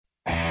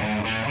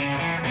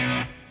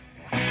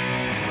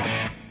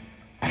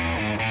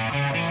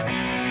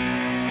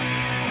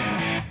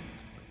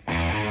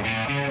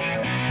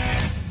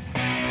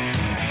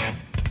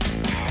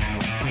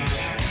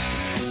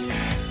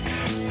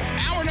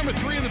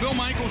Bill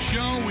Michaels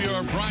Show. We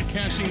are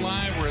broadcasting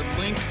live. We're at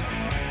Link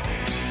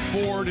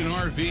Ford and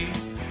RV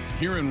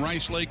here in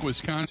Rice Lake,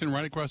 Wisconsin,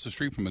 right across the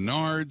street from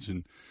Menards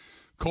and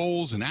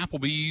Kohl's and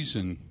Applebee's,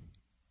 and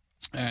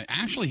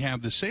actually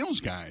have the sales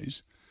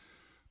guys,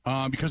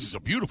 because it's a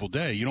beautiful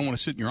day. You don't want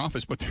to sit in your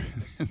office, but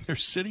they're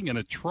sitting in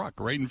a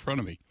truck right in front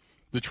of me.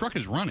 The truck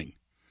is running.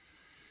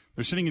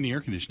 They're sitting in the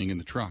air conditioning in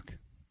the truck.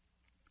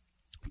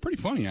 Pretty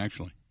funny,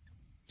 actually.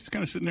 Just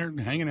kind of sitting there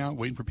hanging out,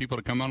 waiting for people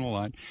to come on the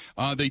line.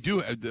 They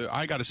do.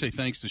 I got to say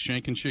thanks to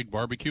Shank and Shig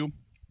Barbecue,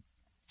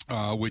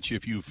 which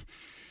if you've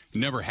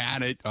never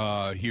had it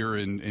here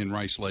in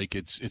Rice Lake,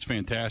 it's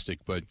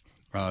fantastic. But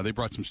they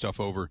brought some stuff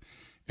over,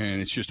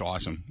 and it's just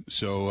awesome.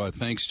 So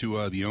thanks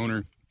to the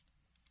owner,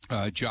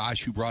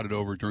 Josh, who brought it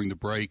over during the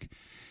break.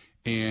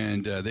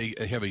 And they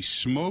have a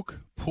smoked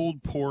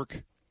pulled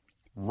pork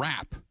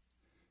wrap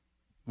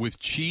with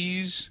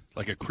cheese,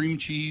 like a cream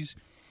cheese,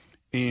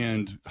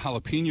 and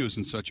jalapenos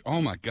and such.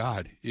 Oh, my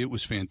God. It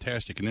was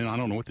fantastic. And then I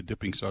don't know what the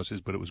dipping sauce is,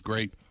 but it was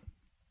great.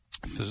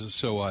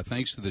 So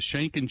thanks to the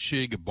Shank and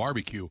Shig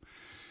Barbecue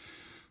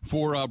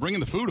for bringing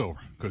the food over,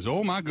 because,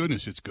 oh, my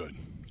goodness, it's good.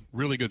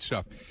 Really good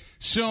stuff.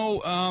 So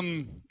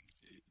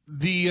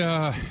getting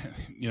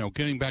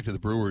back to the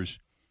Brewers,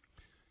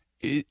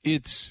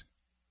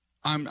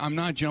 I'm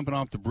not jumping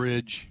off the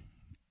bridge.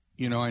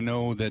 I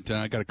know that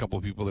I got a couple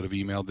of people that have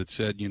emailed that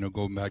said,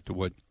 going back to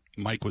what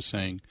Mike was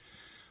saying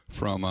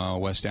from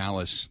West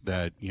Allis,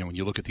 that, when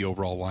you look at the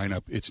overall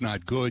lineup, it's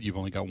not good. You've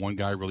only got one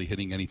guy really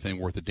hitting anything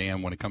worth a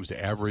damn when it comes to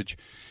average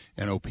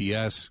and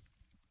OPS.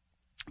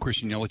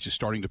 Christian Yelich is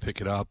starting to pick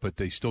it up, but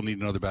they still need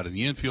another bat in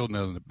the infield,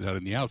 another bat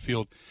in the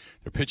outfield.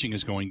 Their pitching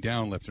is going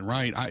down left and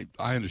right.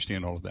 I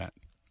understand all of that.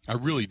 I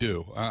really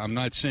do. I'm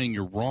not saying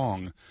you're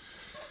wrong.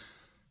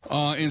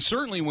 And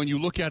certainly when you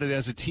look at it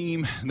as a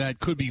team that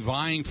could be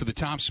vying for the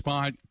top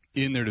spot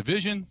in their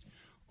division,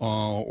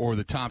 or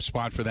the top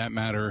spot for that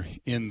matter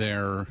in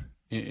their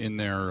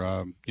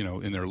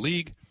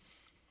league,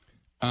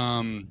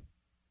 I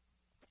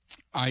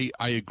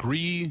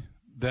agree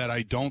that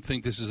I don't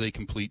think this is a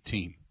complete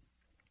team.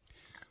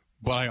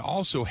 But I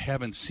also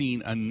haven't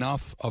seen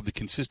enough of the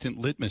consistent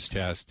litmus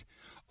test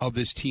of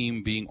this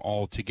team being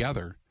all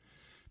together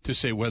to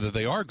say whether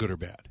they are good or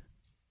bad.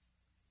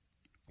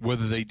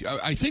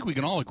 I think we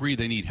can all agree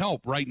they need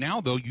help. Right now,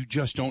 though, you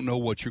just don't know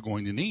what you're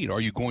going to need. Are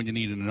you going to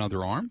need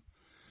another arm?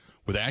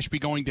 With Ashby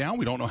going down,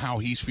 we don't know how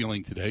he's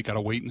feeling today. Got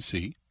to wait and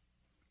see.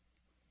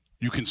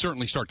 You can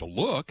certainly start to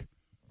look,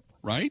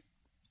 right?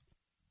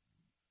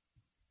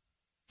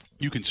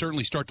 You can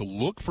certainly start to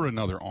look for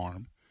another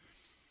arm.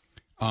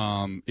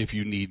 If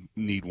you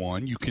need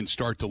one, you can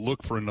start to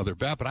look for another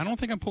bat. But I don't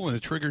think I'm pulling the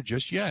trigger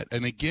just yet.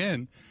 And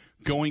again,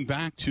 going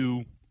back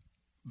to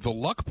the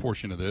luck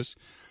portion of this,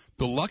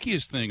 the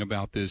luckiest thing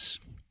about this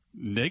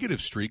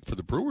negative streak for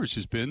the Brewers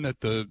has been that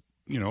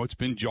it's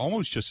been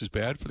almost just as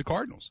bad for the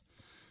Cardinals.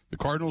 The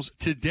Cardinals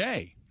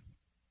today,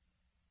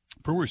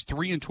 Brewers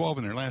 3-12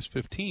 in their last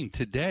 15.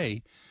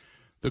 Today,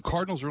 the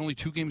Cardinals are only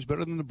 2 games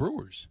better than the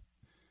Brewers.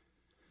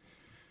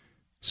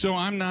 So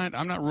I'm not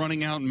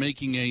running out and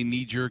making a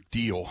knee-jerk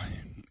deal,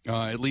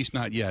 at least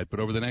not yet. But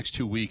over the next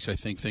 2 weeks, I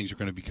think things are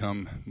going to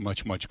become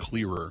much, much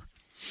clearer.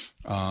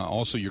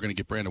 Also, you're going to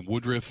get Brandon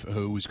Woodruff,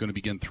 who's going to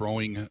begin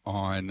throwing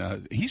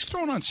on he's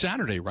throwing on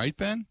Saturday, right,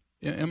 Ben?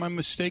 Am I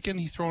mistaken?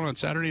 He's throwing on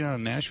Saturday, not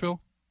in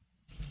Nashville?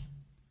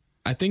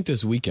 I think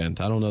this weekend.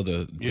 I don't know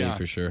the date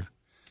for sure.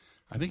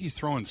 I think he's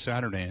throwing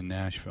Saturday in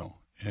Nashville,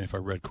 if I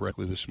read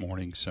correctly this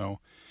morning. So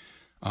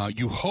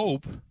you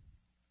hope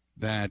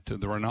that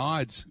the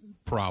Renaud's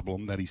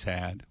problem that he's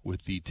had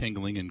with the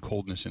tingling and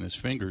coldness in his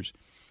fingers,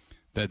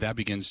 that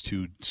begins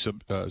to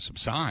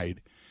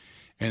subside,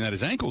 and that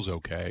his ankle's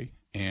okay,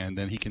 and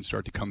then he can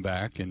start to come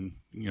back and,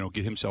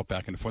 get himself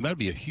back into form. That would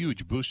be a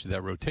huge boost to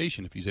that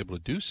rotation if he's able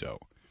to do so.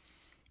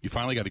 You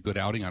finally got a good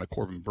outing out of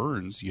Corbin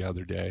Burns the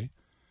other day.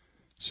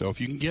 So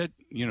if you can get,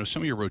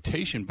 some of your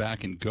rotation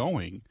back and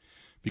going,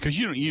 because,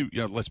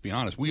 let's be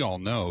honest, we all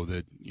know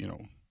that,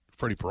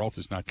 Freddie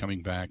Peralta's not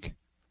coming back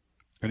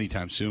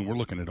anytime soon. We're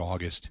looking at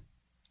August,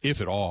 if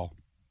at all,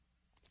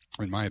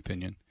 in my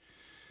opinion.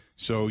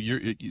 So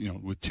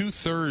with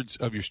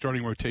 2/3 of your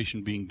starting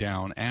rotation being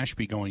down,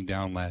 Ashby going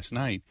down last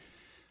night,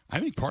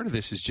 I think part of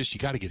this is just you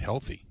got to get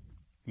healthy.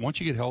 Once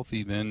you get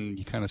healthy, then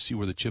you kind of see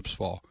where the chips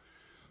fall.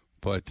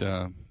 But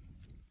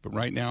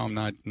right now, I'm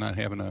not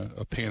having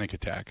a panic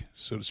attack,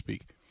 so to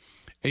speak.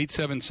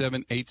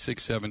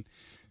 877-867-1670.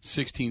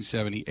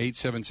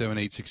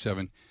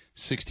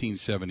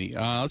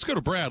 877-867-1670. Let's go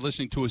to Brad,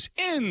 listening to us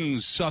in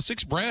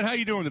Sussex. Brad, how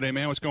you doing today,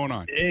 man? What's going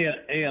on?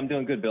 Hey, I'm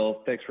doing good,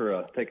 Bill. Thanks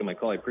for taking my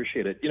call. I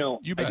appreciate it.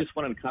 You bet. I just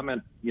wanted to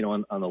comment,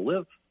 on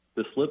the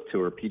this LIV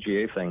Tour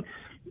PGA thing.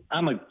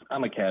 I'm a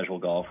casual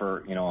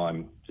golfer.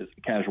 I'm just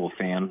a casual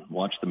fan.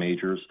 Watch the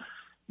majors.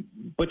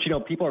 But,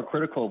 people are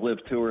critical of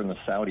LIV Tour and the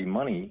Saudi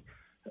money.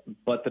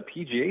 But the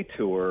PGA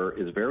Tour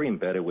is very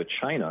embedded with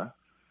China.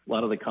 A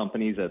lot of the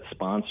companies that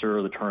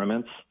sponsor the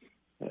tournaments,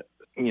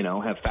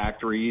 have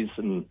factories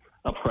and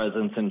a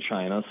presence in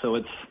China. So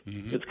it's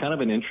kind of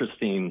an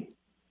interesting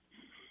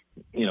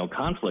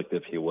conflict,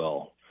 if you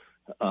will.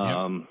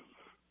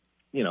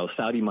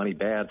 Saudi money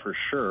bad for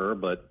sure,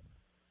 but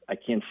I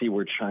can't see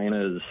where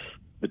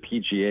the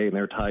PGA and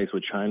their ties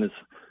with China's,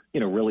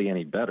 really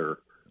any better.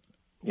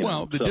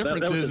 The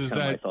difference is that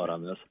my thought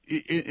on this.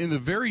 In the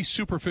very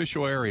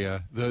superficial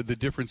area, the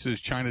difference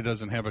is China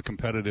doesn't have a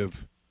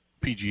competitive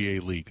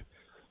PGA league.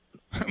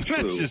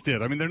 That's just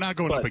it. I mean, they're not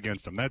going up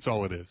against them. That's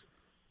all it is.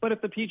 But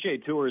if the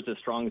PGA Tour is as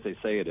strong as they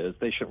say it is,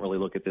 they shouldn't really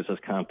look at this as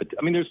competition.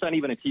 I mean, there's not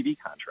even a TV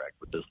contract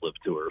with this LIV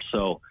Tour.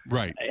 So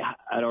right.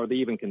 Are they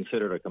even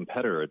considered a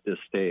competitor at this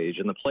stage?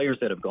 And the players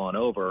that have gone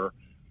over,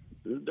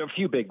 there are a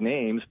few big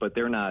names, but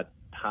they're not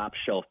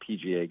top-shelf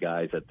PGA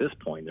guys at this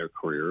point in their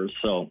careers.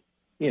 So,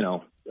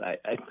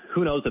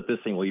 who knows if this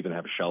thing will even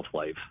have shelf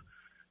life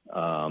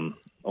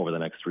over the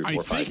next 3,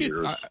 4, 5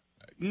 years.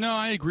 No,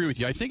 I agree with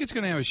you. I think it's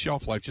going to have a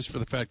shelf life just for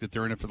the fact that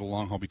they're in it for the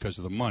long haul because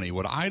of the money.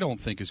 What I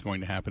don't think is going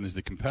to happen is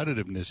the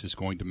competitiveness is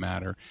going to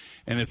matter.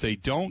 And if they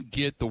don't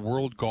get the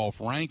world golf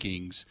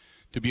rankings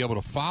to be able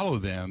to follow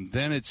them,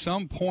 then at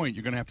some point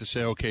you're going to have to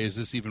say, okay, is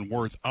this even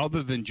worth,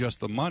 other than just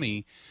the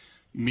money,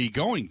 me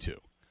going to?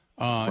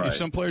 Right. If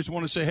some players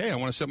want to say, hey, I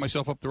want to set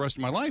myself up the rest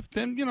of my life,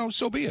 then,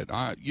 so be it.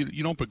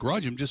 You don't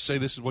begrudge them. Just say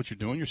this is what you're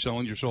doing. You're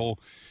selling your soul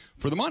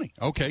for the money.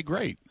 Okay,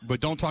 great. But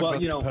don't talk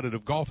about the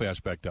competitive golf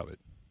aspect of it.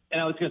 And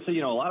I was going to say,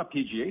 a lot of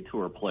PGA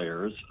Tour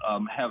players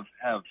have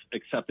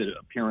accepted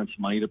appearance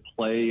money to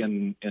play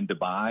in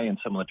Dubai and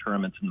some of the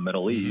tournaments in the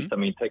Middle East. I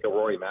mean, take a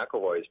Rory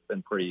McIlroy has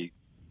been pretty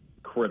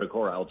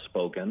critical or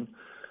outspoken,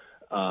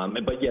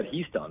 but yet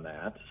he's done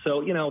that.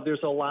 So,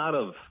 there's a lot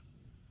of,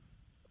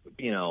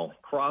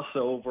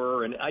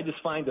 crossover, and I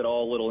just find it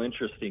all a little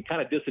interesting,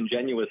 kind of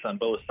disingenuous on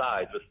both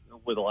sides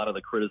with a lot of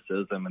the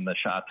criticism and the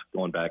shots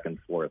going back and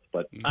forth.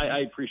 But I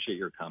appreciate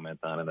your comment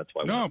on it. That's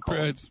why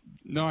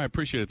I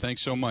appreciate it.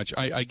 Thanks so much.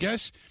 I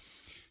guess,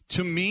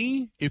 to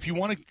me, if you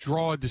want to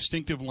draw a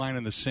distinctive line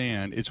in the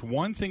sand, it's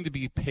one thing to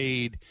be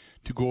paid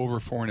to go over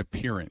for an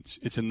appearance.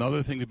 It's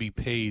another thing to be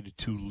paid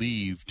to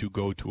leave to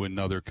go to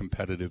another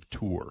competitive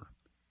tour.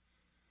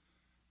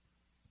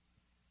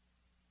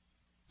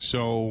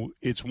 So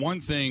it's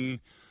one thing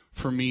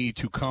for me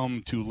to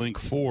come to Link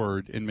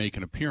Ford and make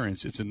an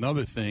appearance. It's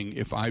another thing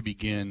if I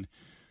begin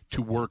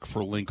to work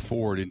for Link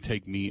Ford and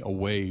take me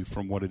away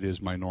from what it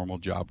is my normal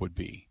job would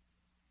be.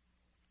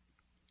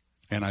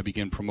 And I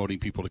begin promoting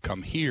people to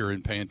come here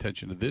and pay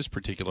attention to this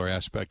particular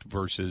aspect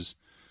versus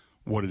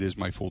what it is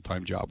my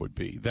full-time job would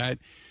be.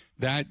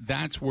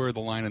 That's where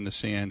the line in the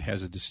sand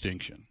has a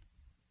distinction.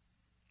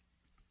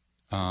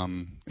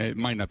 It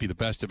might not be the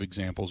best of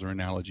examples or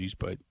analogies,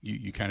 but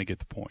you kind of get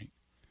the point.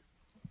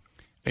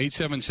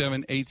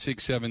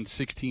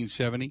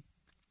 877-867-1670.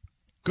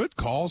 Good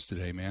calls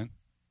today, man.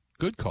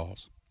 Good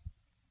calls.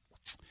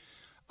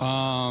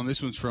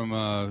 This is from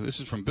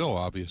Bill,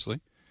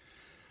 obviously.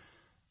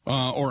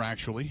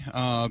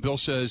 Bill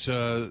says,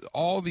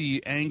 all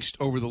the angst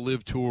over the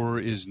LIV Tour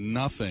is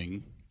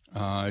nothing.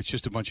 It's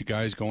just a bunch of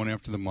guys going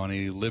after the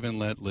money, live and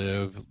let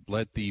live,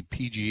 let the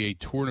PGA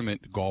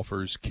tournament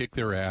golfers kick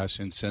their ass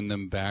and send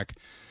them back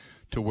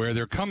to where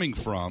they're coming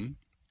from,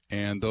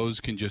 and those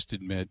can just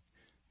admit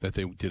that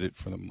they did it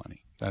for the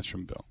money. That's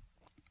from Bill.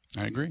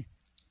 I agree.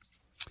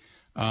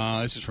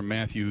 This is from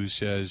Matthew, who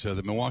says,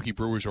 the Milwaukee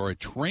Brewers are a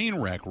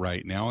train wreck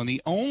right now, and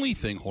the only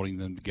thing holding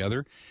them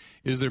together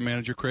is their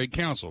manager, Craig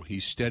Counsell.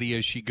 He's steady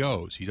as she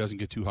goes. He doesn't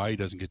get too high. He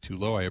doesn't get too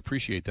low. I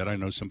appreciate that. I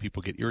know some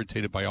people get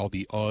irritated by all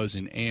the uhs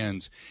and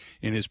ands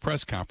in his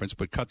press conference,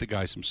 but cut the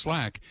guy some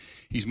slack.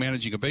 He's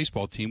managing a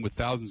baseball team with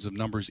thousands of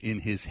numbers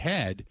in his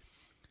head.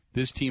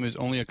 This team is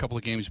only a couple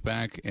of games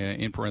back,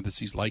 in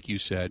parentheses, like you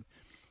said.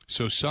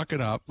 So suck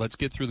it up. Let's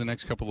get through the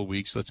next couple of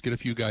weeks. Let's get a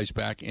few guys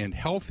back and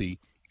healthy,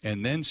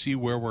 and then see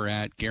where we're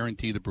at.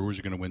 Guarantee the Brewers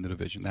are going to win the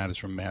division. That is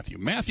from Matthew.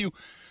 Matthew,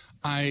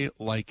 I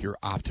like your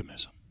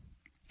optimism.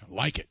 I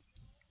like it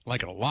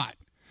a lot.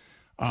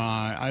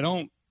 I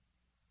don't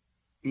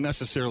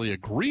necessarily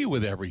agree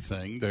with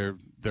everything. They're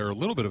a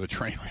little bit of a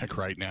train wreck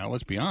right now,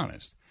 let's be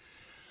honest.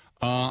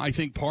 I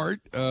think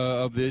part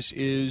of this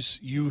is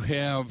you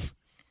have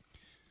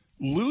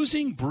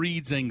losing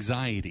breeds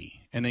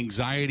anxiety, and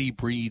anxiety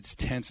breeds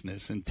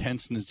tenseness, and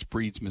tenseness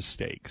breeds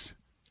mistakes.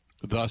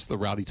 Thus, the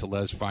Rowdy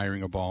Tellez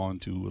firing a ball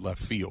into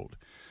left field.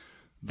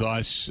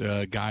 Thus,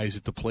 guys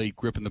at the plate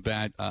gripping the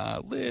bat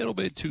a little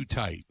bit too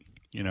tight.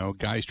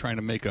 Guys trying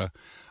to make a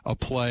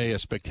play, a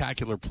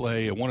spectacular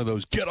play, one of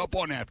those get up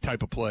on that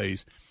type of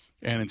plays.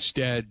 And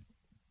instead,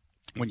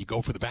 when you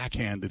go for the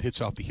backhand that hits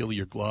off the heel of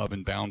your glove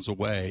and bounds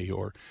away,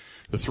 or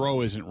the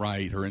throw isn't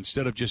right, or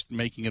instead of just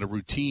making it a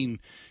routine,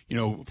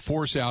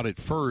 force out at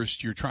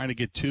first, you're trying to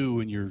get two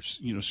and you're,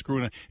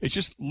 screwing it. It's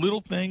just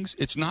little things.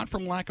 It's not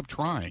from lack of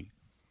trying.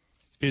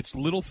 It's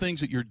little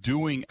things that you're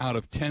doing out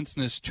of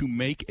tenseness to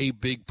make a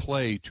big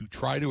play, to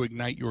try to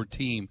ignite your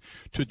team,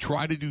 to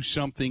try to do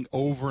something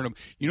over and over.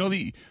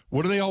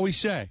 What do they always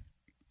say?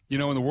 In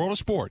the world of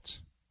sports,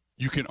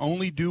 you can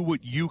only do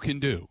what you can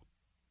do,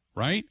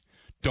 right?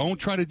 Don't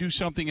try to do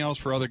something else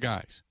for other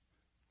guys.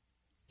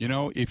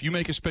 If you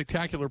make a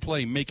spectacular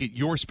play, make it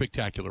your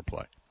spectacular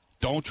play.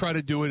 Don't try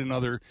to do it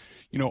another,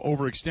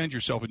 overextend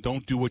yourself and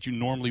don't do what you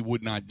normally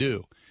would not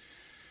do.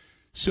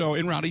 So,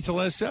 and Rowdy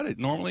Tellez said it.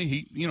 Normally,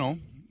 he,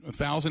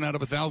 1,000 out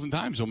of 1,000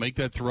 times he'll make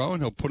that throw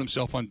and he'll put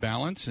himself on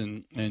balance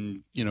and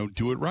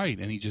do it right.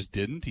 And he just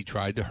didn't. He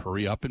tried to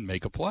hurry up and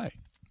make a play,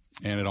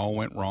 and it all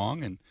went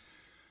wrong. And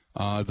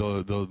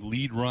the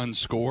lead run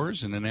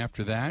scores, and then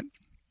after that,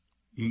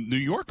 New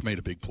York made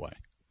a big play,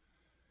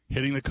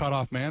 hitting the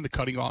cutoff man,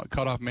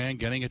 cutoff man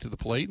getting it to the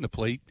plate, and the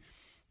plate,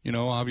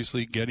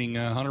 obviously getting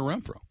Hunter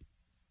Renfroe.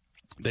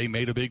 They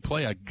made a big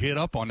play. I get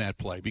up on that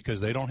play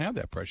because they don't have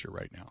that pressure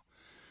right now.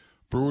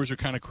 Brewers are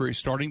kind of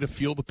starting to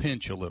feel the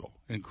pinch a little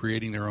and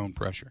creating their own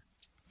pressure.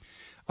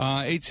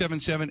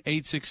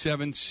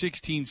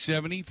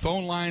 877-867-1670.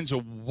 Phone lines are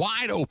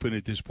wide open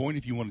at this point.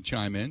 If you want to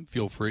chime in,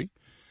 feel free.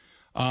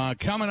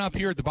 Coming up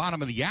here at the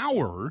bottom of the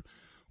hour,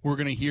 we're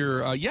going to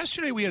hear,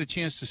 yesterday we had a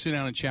chance to sit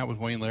down and chat with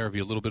Wayne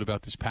Larrivee a little bit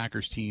about this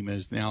Packers team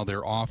as now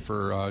they're off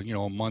for,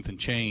 a month and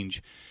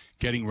change,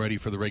 getting ready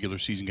for the regular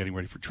season, getting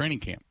ready for training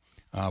camp.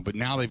 But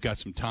now they've got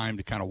some time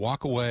to kind of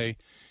walk away,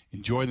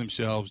 enjoy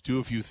themselves, do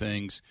a few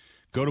things,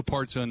 go to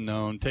parts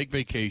unknown, take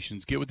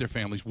vacations, get with their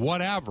families,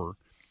 whatever,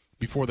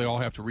 before they all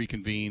have to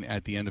reconvene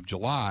at the end of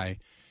July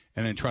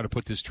and then try to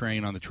put this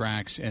train on the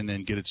tracks and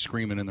then get it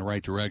screaming in the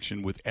right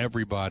direction with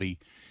everybody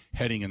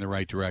heading in the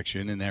right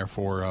direction and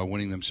therefore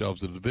winning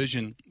themselves the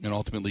division and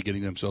ultimately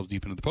getting themselves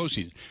deep into the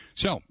postseason.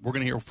 So we're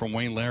going to hear from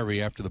Wayne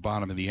Larrivee after the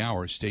bottom of the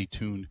hour. Stay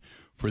tuned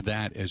for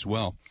that as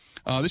well.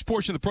 This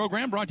portion of the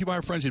program brought to you by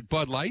our friends at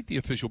Bud Light, the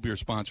official beer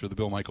sponsor of the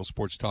Bill Michaels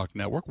Sports Talk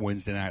Network.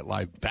 Wednesday Night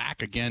Live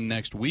back again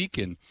next week.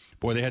 And,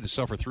 boy, they had to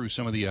suffer through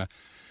some of the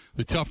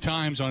tough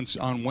times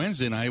on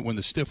Wednesday night when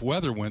the stiff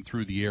weather went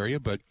through the area.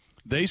 But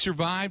they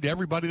survived.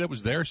 Everybody that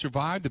was there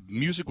survived. The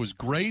music was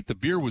great. The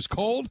beer was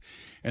cold.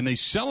 And they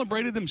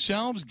celebrated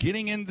themselves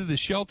getting into the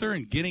shelter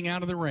and getting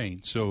out of the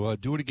rain. So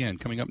do it again.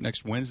 Coming up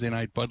next Wednesday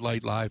night, Bud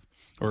Light Live,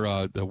 or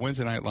the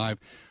Wednesday Night Live,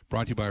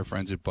 brought to you by our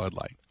friends at Bud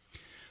Light.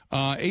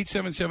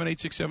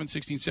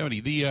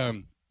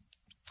 877-867-1670.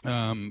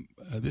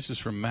 This is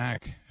from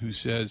Mac, who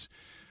says,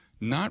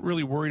 not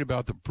really worried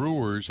about the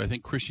Brewers. I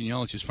think Christian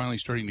Yelich is finally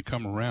starting to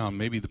come around.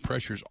 Maybe the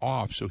pressure's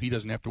off, so he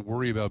doesn't have to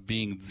worry about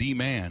being the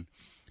man.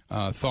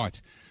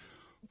 Thoughts?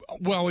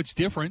 Well, it's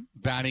different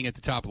batting at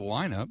the top of the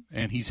lineup,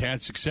 and he's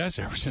had success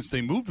ever since they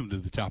moved him to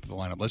the top of the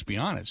lineup, let's be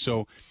honest.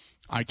 So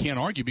I can't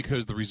argue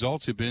because the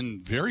results have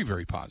been very,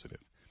 very positive.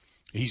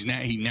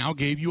 He now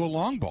gave you a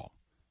long ball.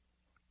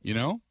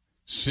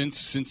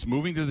 Since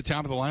moving to the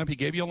top of the lineup, he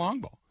gave you a long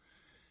ball.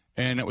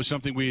 And that was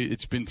something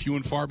it's been few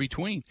and far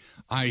between.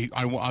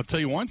 I'll tell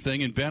you one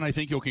thing, and Ben, I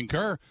think you'll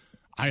concur.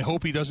 I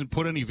hope he doesn't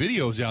put any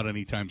videos out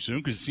anytime soon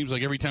because it seems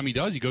like every time he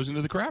does, he goes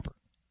into the crapper.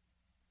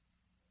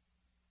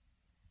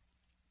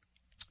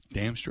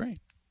 Damn straight.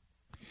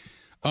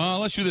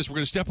 Let's do this. We're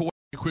going to step away,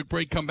 a quick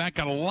break, come back.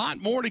 Got a lot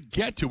more to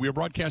get to. We are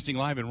broadcasting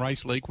live in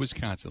Rice Lake,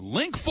 Wisconsin.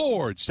 Link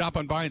Ford. Stop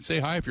on by and say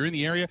hi if you're in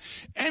the area,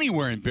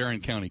 anywhere in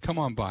Barron County. Come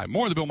on by.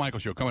 More of the Bill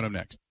Michaels Show coming up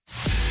next.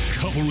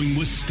 Covering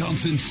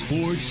Wisconsin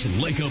sports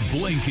like a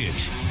blanket.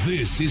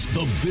 This is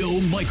the Bill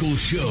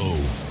Michaels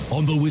Show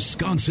on the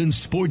Wisconsin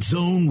Sports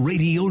Zone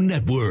Radio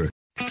Network.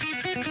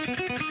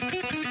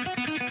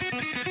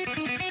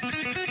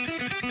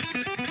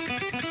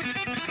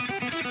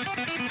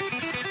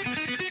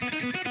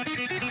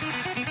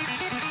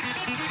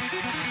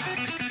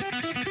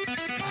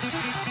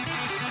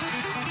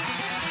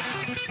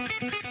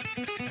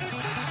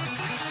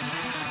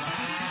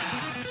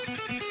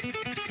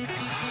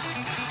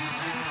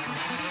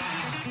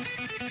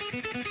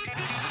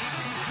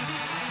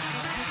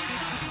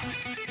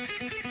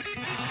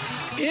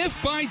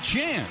 If by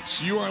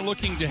chance you are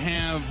looking to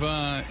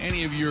have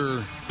any of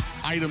your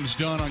items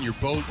done on your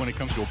boat when it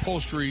comes to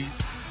upholstery,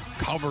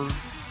 cover,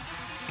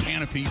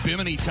 canopy,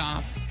 bimini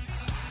top,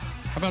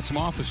 how about some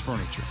office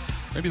furniture?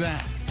 Maybe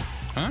that.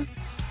 Huh?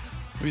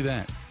 Maybe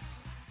that.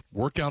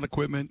 Workout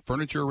equipment,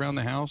 furniture around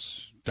the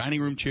house,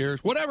 dining room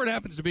chairs, whatever it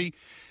happens to be.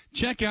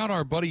 Check out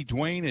our buddy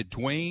Dwayne at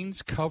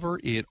Dwayne's Cover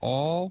It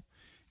All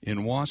in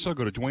Wausau.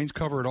 Go to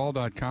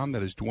Dwayne'sCoverItAll.com.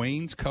 That is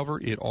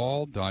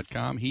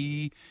Dwayne'sCoverItAll.com.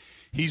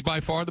 He's by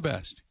far the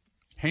best.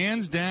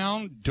 Hands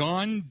down,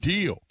 done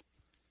deal.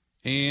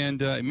 And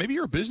maybe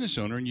you're a business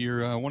owner and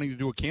you're wanting to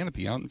do a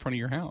canopy out in front of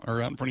your house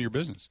or out in front of your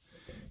business.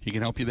 He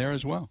can help you there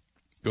as well.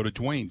 Go to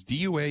Dwayne's,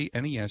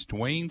 D-U-A-N-E-S,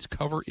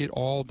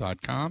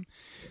 Dwayne'sCoverItAll.com.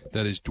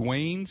 That is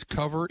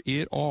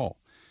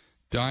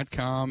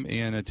Dwayne'sCoverItAll.com.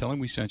 And tell him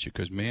we sent you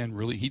because, man,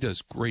 really, he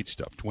does great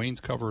stuff.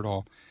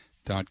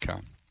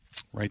 Dwayne'sCoverItAll.com.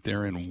 Right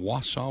there in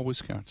Wausau,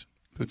 Wisconsin.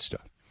 Good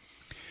stuff.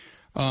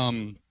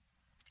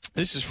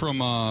 This is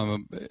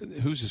from,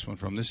 who's this one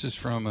from? This is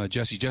from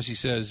Jesse. Jesse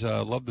says,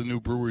 love the new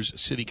Brewers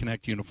City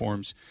Connect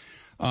uniforms.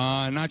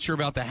 Not sure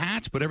about the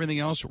hats, but everything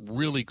else,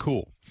 really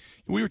cool.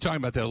 We were talking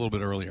about that a little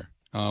bit earlier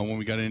when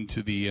we got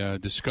into the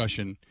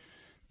discussion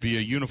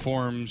via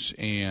uniforms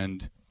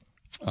and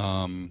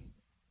the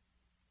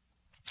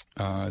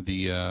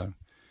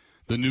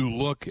new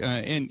look.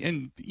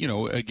 And you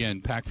know,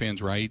 again, Pac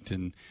fans right,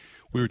 and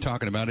we were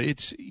talking about it.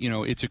 It's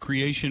a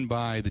creation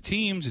by the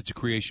teams. It's a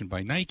creation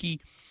by Nike.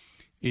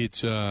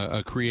 It's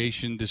a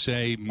creation to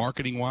say,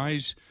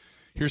 marketing-wise,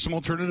 here's some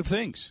alternative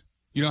things.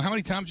 How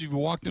many times have you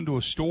walked into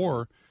a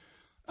store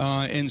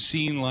and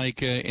seen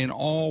like an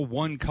all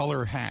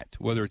one-color hat,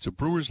 whether it's a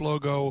Brewers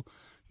logo,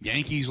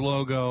 Yankees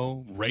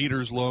logo,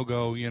 Raiders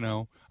logo,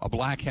 a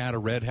black hat, a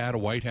red hat, a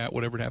white hat,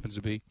 whatever it happens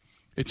to be.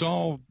 It's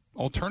all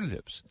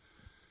alternatives.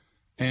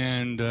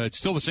 And it's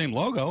still the same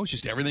logo. It's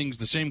just everything's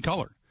the same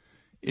color.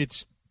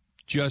 It's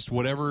just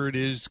whatever it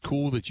is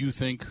cool that you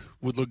think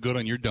would look good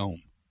on your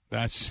dome.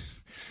 That's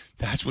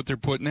what they're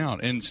putting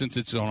out. And since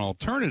it's an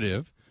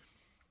alternative,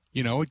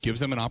 it gives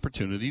them an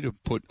opportunity to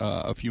put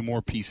a few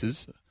more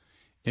pieces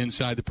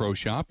inside the pro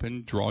shop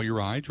and draw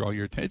your eye, draw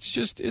your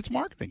attention. It's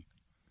marketing.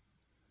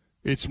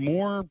 It's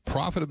more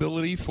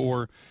profitability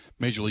for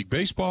Major League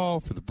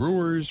Baseball, for the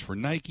Brewers, for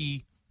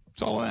Nike.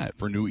 It's all that.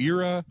 For New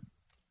Era,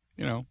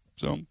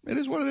 So it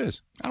is what it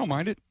is. I don't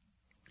mind it.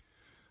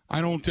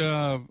 I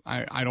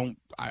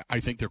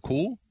think they're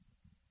cool.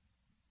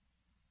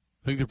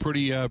 I think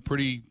they're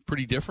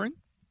pretty different,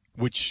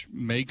 which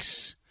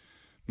makes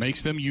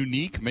them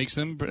unique, makes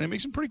them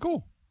pretty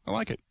cool. I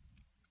like it.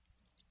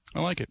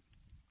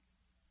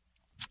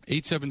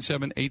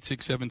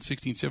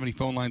 877-867-1670.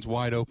 Phone lines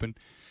wide open.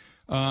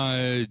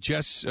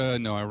 Jess,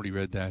 no, I already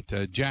read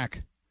that.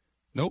 Jack.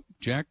 Nope,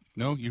 Jack.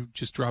 No, you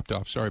just dropped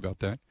off. Sorry about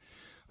that.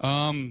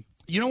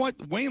 You know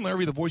what? Wayne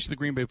Larrivee, the voice of the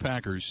Green Bay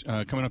Packers,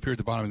 coming up here at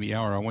the bottom of the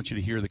hour. I want you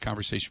to hear the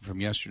conversation from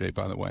yesterday,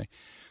 by the way.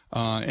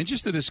 And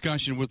just the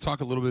discussion. We'll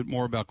talk a little bit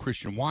more about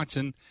Christian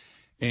Watson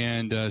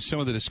and some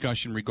of the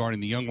discussion regarding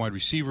the young wide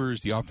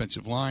receivers, the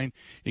offensive line.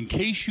 In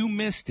case you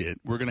missed it,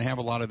 we're going to have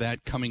a lot of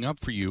that coming up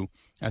for you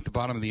at the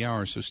bottom of the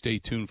hour, so stay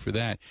tuned for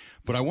that.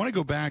 But I want to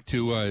go back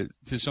to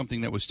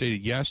something that was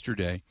stated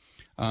yesterday,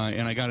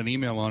 and I got an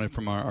email on it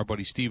from our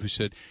buddy Steve, who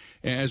said,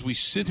 as we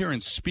sit here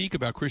and speak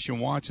about Christian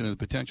Watson and the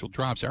potential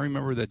drops, I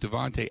remember that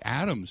Davante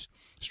Adams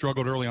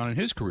struggled early on in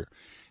his career.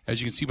 As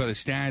you can see by the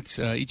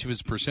stats, each of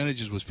his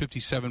percentages was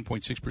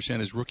 57.6%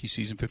 his rookie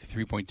season,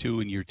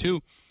 53.2 in year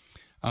two.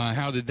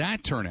 How did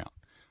that turn out?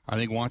 I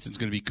think Watson's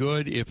going to be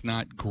good, if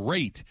not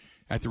great,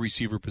 at the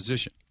receiver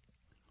position.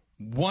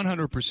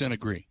 100%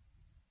 agree.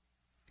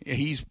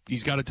 He's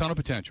got a ton of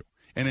potential.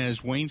 And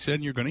as Wayne said,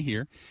 and you're going to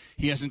hear,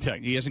 he hasn't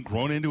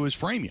grown into his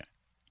frame yet.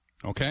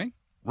 Okay?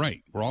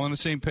 Right. We're all on the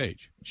same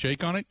page.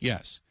 Shake on it?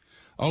 Yes.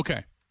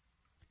 Okay.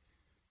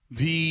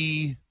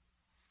 The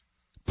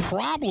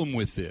problem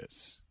with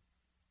this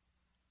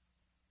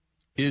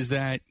is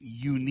that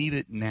you need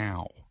it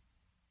now.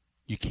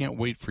 You can't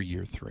wait for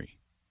year 3.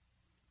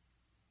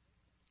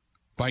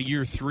 By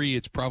year 3,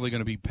 it's probably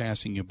going to be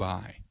passing you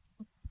by.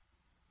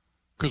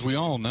 Because we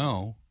all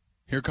know,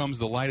 here comes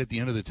the light at the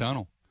end of the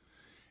tunnel.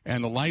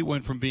 And the light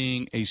went from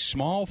being a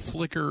small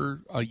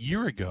flicker a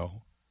year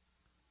ago,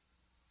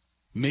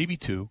 maybe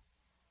 2,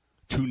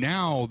 to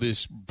now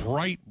this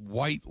bright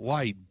white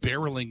light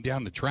barreling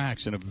down the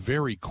tracks in a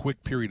very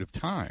quick period of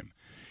time.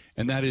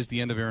 And that is the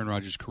end of Aaron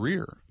Rodgers'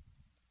 career,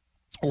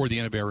 or the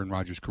end of Aaron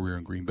Rodgers' career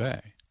in Green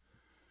Bay.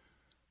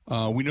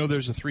 We know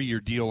there's a 3-year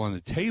deal on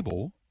the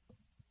table.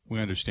 We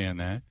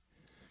understand that.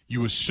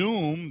 You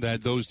assume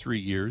that those 3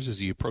 years, as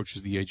he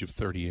approaches the age of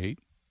 38,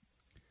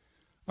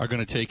 are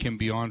going to take him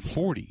beyond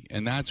 40.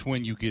 And that's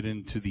when you get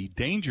into the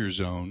danger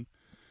zone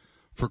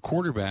for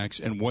quarterbacks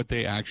and what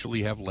they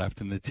actually have left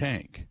in the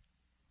tank.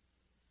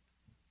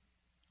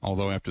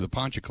 Although after the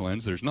Poncha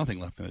cleanse, there's nothing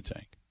left in the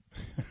tank.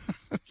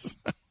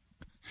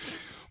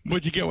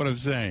 But you get what I'm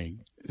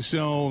saying.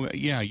 So,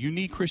 yeah, you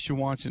need Christian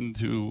Watson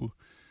to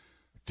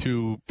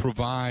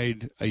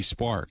provide a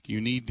spark. You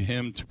need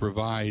him to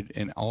provide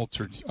an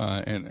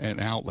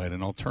outlet,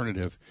 an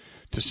alternative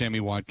to Sammy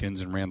Watkins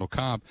and Randall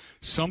Cobb,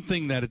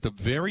 something that at the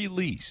very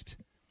least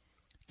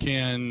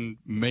can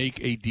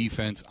make a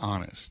defense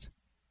honest.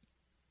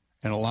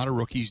 And a lot of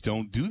rookies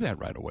don't do that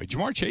right away.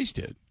 Jamar Chase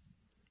did.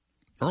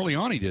 Early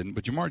on he didn't,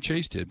 but Jamar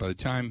Chase did. By the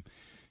time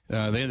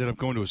they ended up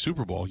going to a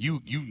Super Bowl,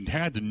 you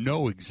had to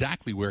know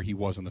exactly where he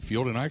was on the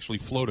field and actually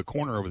float a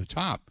corner over the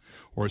top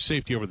or a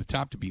safety over the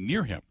top to be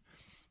near him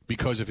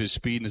because of his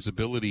speed and his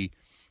ability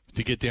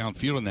to get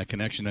downfield and that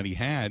connection that he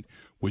had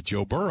with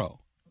Joe Burrow.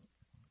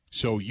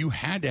 So you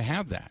had to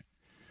have that.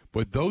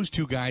 But those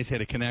two guys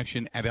had a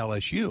connection at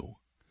LSU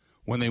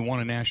when they won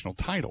a national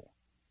title.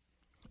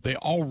 They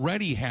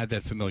already had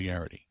that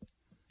familiarity.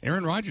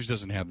 Aaron Rodgers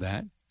doesn't have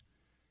that.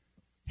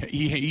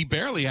 He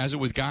barely has it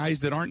with guys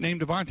that aren't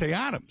named Davante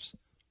Adams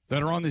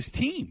that are on this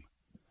team,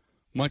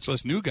 much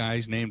less new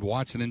guys named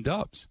Watson and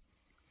Doubs.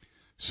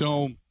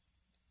 So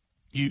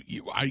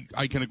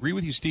I can agree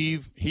with you,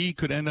 Steve. He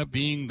could end up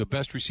being the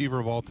best receiver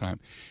of all time.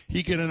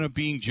 He could end up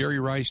being Jerry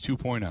Rice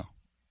 2.0.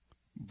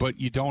 But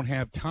you don't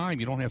have time.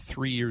 You don't have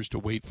 3 years to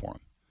wait for him.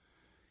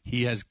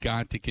 He has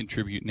got to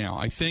contribute now.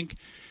 I think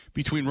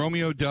between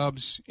Romeo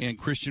Doubs and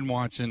Christian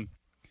Watson,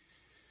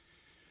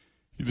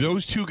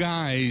 those two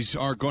guys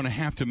are going to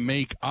have to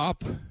make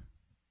up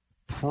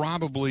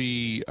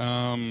probably,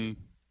 I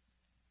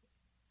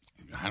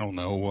don't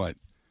know what,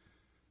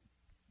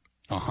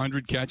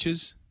 100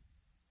 catches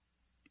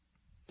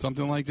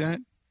something like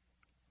that.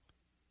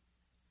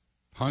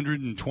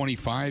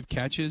 125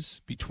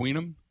 catches between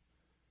them.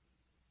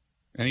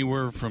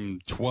 Anywhere from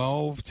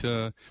 12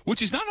 to,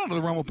 which is not out of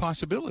the realm of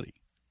possibility.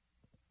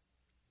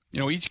 You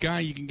know, each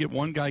guy, you can get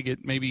one guy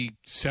get maybe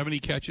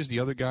 70 catches, the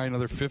other guy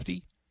another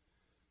 50,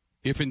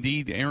 if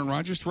indeed Aaron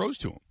Rodgers throws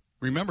to him.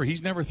 Remember,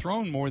 he's never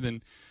thrown more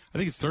than, I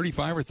think it's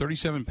 35 or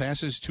 37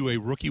 passes to a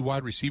rookie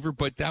wide receiver,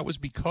 but that was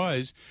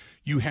because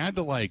you had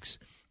the likes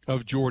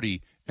of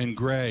Jordy and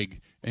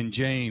Greg and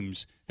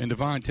James and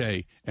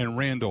Devontae and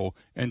Randall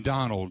and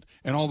Donald,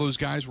 and all those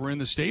guys were in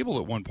the stable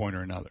at one point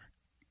or another.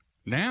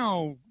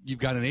 Now you've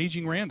got an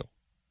aging Randall,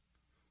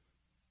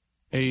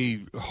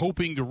 a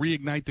hoping to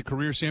reignite the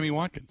career Sammy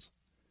Watkins,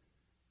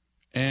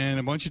 and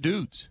a bunch of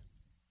dudes.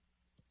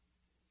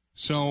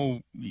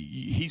 So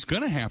he's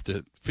going to have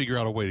to figure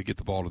out a way to get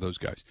the ball to those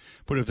guys.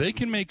 But if they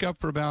can make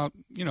up for about,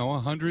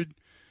 100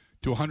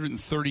 to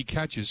 130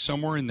 catches,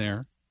 somewhere in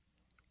there,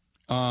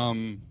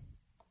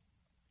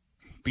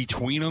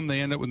 between them,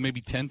 they end up with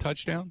maybe 10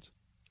 touchdowns.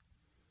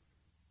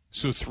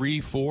 So 3,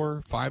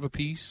 4, 5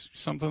 apiece,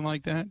 something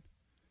like that.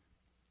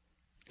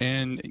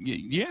 And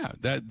yeah,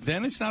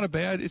 then it's not a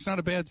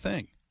bad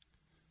thing.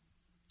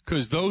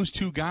 Because those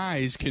two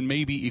guys can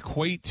maybe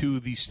equate to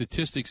the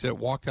statistics that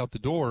walked out the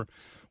door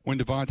when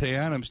Devontae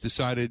Adams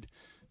decided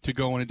to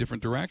go in a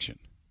different direction.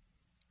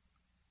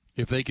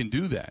 If they can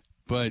do that.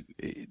 But,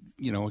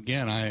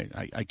 again,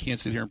 I can't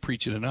sit here and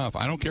preach it enough.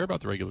 I don't care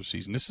about the regular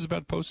season. This is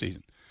about the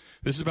postseason.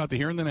 This is about the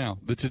here and the now,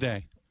 the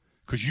today.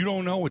 Because you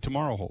don't know what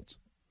tomorrow holds.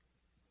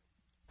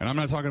 And I'm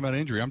not talking about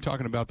injury. I'm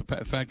talking about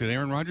the fact that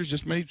Aaron Rodgers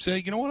just may say,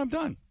 you know what, I'm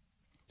done.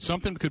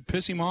 Something could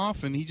piss him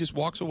off, and he just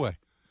walks away.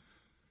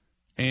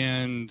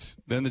 And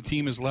then the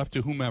team is left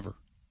to whomever.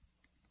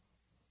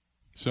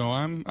 So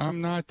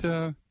I'm not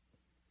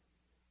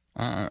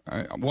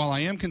while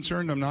I am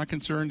concerned, I'm not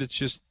concerned. It's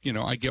just,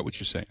 I get what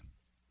you're saying.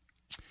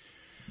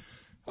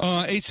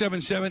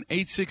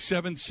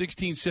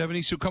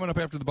 877-867-1670. So coming up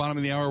after the bottom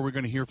of the hour, we're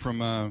going to hear from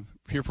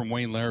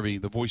Wayne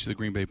Larrivee, the voice of the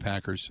Green Bay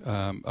Packers,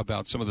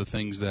 about some of the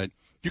things that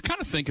you're kind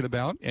of thinking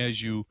about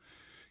as you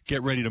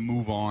get ready to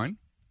move on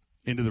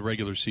into the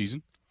regular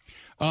season.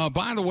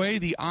 By the way,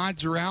 the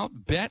odds are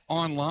out.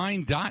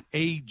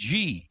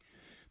 BetOnline.ag.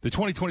 The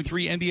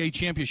 2023 NBA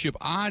championship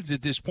odds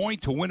at this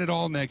point to win it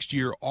all next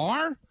year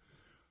are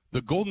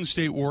the Golden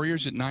State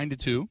Warriors at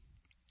 9-2,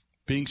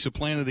 being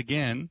supplanted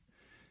again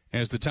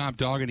as the top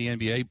dog in the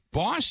NBA.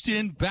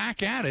 Boston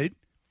back at it,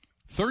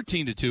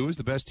 13-2 is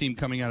the best team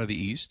coming out of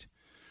the East.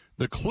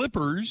 The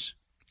Clippers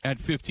at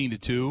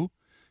 15-2,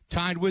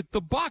 tied with the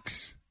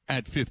Bucks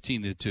at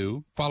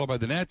 15-2, followed by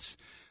the Nets,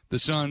 the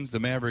Suns, the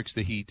Mavericks,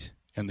 the Heat,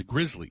 and the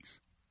Grizzlies.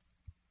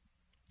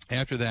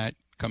 After that,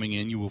 coming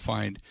in, you will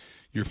find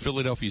your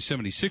Philadelphia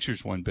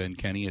 76ers one, Ben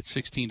Kenny, at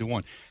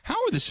 16-1. How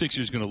are the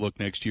Sixers going to look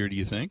next year, do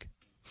you think?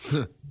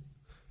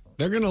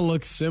 They're going to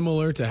look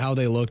similar to how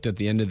they looked at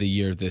the end of the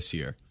year this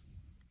year.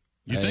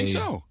 You think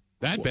so?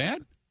 That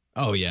bad?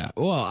 Oh, yeah.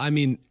 Well, I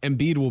mean,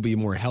 Embiid will be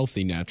more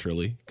healthy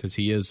naturally because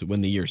he is when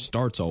the year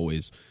starts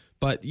always.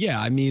 But,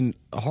 yeah, I mean,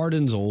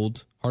 Harden's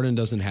old. Harden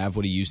doesn't have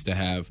what he used to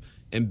have.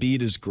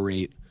 Embiid is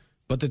great,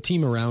 but the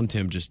team around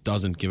him just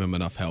doesn't give him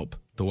enough help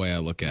the way I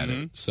look at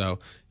it. So,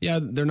 yeah,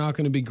 they're not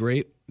going to be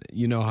great.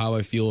 You know how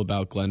I feel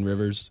about Glenn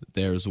Rivers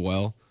there as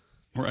well.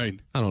 Right.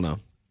 I don't know.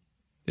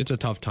 It's a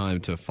tough time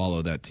to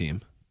follow that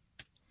team.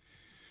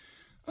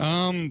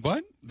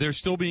 But they're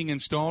still being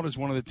installed as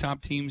one of the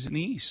top teams in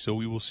the East, so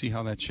we will see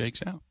how that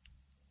shakes out.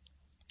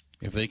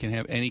 If they can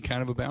have any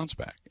kind of a bounce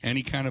back,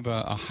 any kind of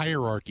a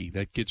hierarchy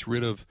that gets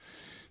rid of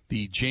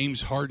the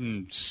James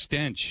Harden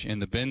stench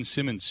and the Ben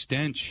Simmons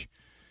stench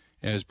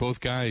as both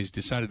guys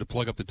decided to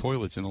plug up the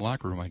toilets in the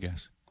locker room, I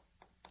guess.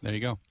 There you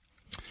go.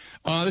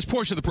 This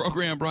portion of the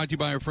program brought to you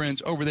by our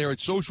friends over there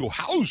at Social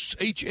House,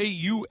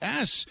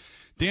 Haus.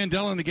 Dan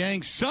Dell and the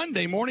gang,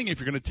 Sunday morning, if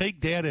you're going to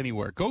take Dad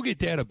anywhere, go get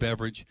Dad a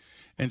beverage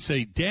and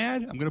say,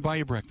 Dad, I'm going to buy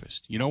you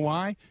breakfast. You know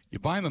why? You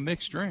buy him a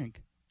mixed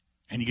drink,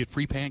 and you get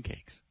free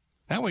pancakes.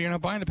 That way you're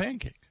not buying the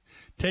pancakes.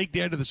 Take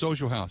Dad to the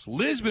Social House.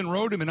 Lisbon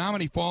Road in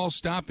Menominee Falls.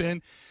 Stop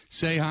in,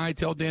 say hi,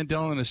 tell Dan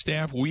Dell and the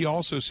staff we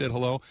also said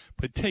hello.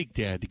 But take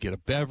Dad to get a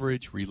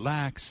beverage,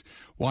 relax,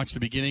 watch the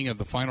beginning of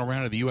the final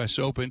round of the U.S.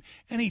 Open,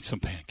 and eat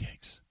some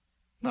pancakes.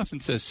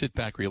 Nothing says sit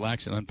back,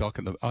 relax, and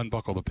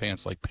unbuckle the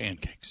pants like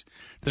pancakes.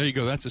 There you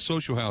go. That's the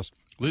Social House,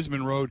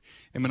 Lisbon Road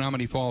in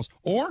Menominee Falls.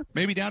 Or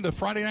maybe down to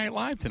Friday Night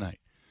Live tonight,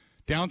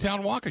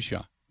 downtown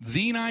Waukesha,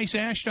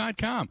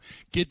 theniceash.com.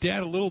 Get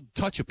Dad a little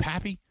touch of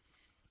Pappy,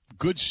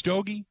 good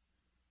stogie.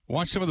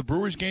 Watch some of the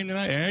Brewers game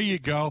tonight. There you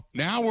go.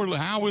 Now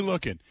how are we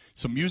looking?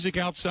 Some music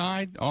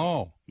outside.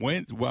 Oh,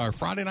 our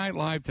Friday Night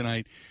Live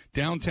tonight,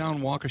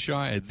 downtown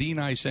Waukesha at The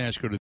Nice Ash.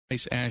 Go to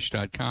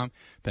theniceash.com.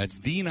 That's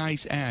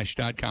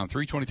theniceash.com,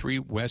 323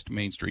 West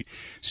Main Street.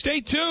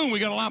 Stay tuned. We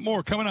got a lot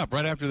more coming up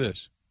right after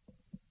this.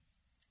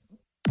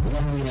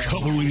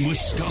 Covering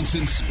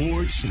Wisconsin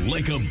sports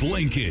like a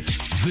blanket.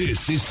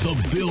 This is the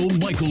Bill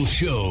Michaels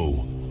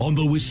Show on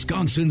the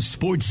Wisconsin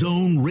Sports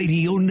Zone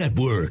Radio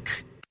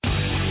Network.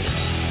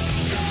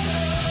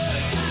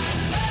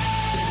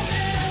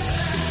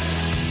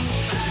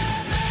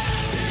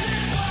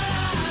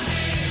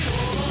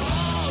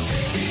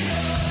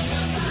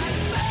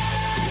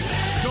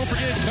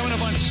 Coming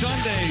up on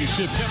Sunday,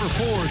 September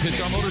 4th,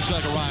 it's our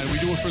motorcycle ride. We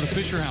do it for the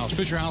Fisher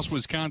House,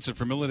 Wisconsin,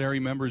 for military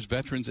members,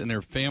 veterans, and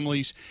their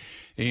families.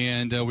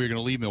 And we're going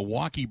to leave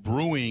Milwaukee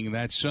Brewing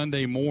that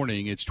Sunday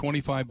morning. It's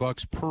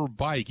 $25 per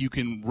bike. You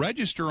can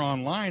register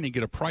online and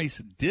get a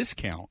price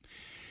discount.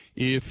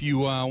 If you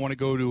want to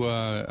go to,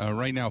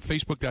 right now,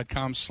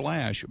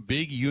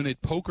 Facebook.com/Big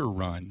Unit Poker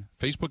Run,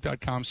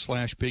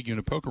 Facebook.com/Big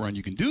Unit Poker Run,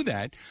 you can do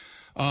that.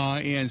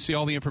 And see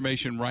all the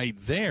information right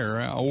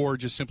there, or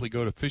just simply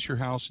go to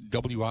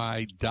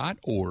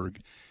FisherHouseWI.org,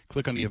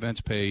 click on the events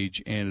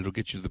page, and it'll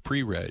get you to the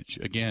pre-reg.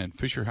 Again,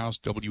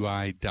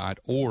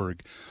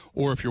 FisherHouseWI.org.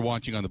 Or if you're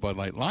watching on the Bud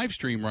Light live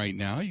stream right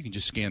now, you can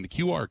just scan the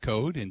QR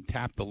code and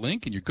tap the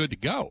link, and you're good to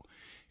go.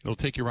 It'll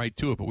take you right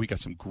to it, but we got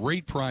some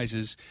great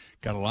prizes,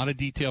 got a lot of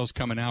details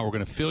coming out. We're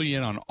going to fill you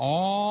in on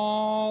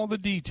all the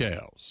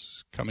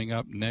details coming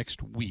up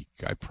next week,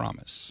 I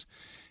promise.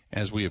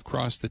 As we have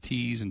crossed the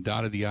T's and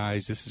dotted the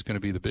I's, this is going to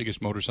be the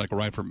biggest motorcycle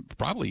ride for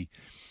probably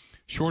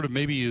short of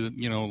maybe,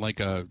 like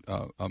a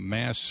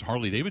mass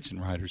Harley-Davidson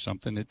ride or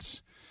something.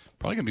 It's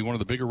probably going to be one of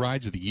the bigger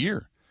rides of the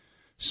year.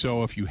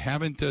 So if you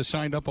haven't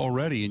signed up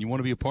already and you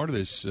want to be a part of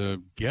this,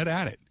 get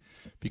at it,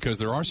 because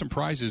there are some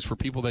prizes for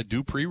people that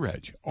do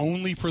pre-reg,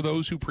 only for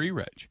those who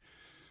pre-reg,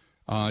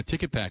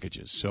 ticket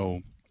packages,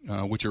 so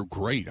which are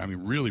great. I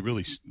mean, really,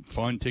 really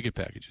fun ticket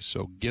packages.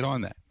 So get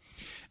on that.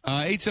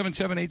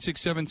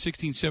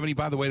 877-867-1670.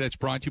 By the way, that's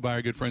brought to you by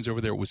our good friends over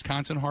there at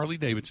Wisconsin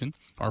Harley-Davidson,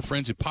 our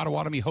friends at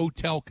Potawatomi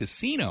Hotel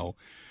Casino,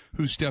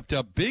 who stepped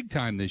up big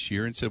time this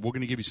year and said, we're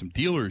going to give you some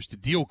dealers to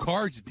deal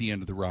cards at the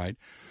end of the ride.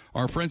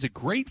 Our friends at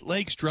Great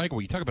Lakes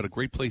Dragway. You talk about a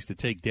great place to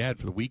take Dad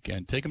for the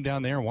weekend. Take him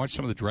down there and watch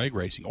some of the drag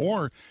racing.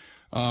 Or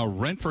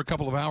rent for a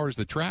couple of hours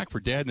the track for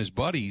Dad and his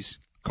buddies,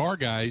 car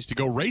guys, to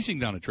go racing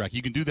down a track.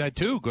 You can do that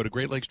too. Go to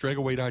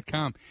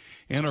GreatLakesDragaway.com.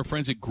 And our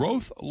friends at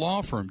Growth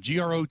Law Firm,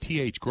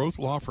 GROTH, Growth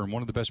Law Firm,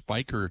 one of the best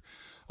biker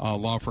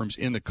law firms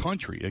in the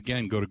country.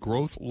 Again, go to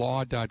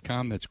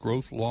growthlaw.com. That's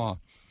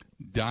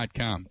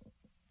growthlaw.com.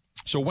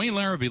 So Wayne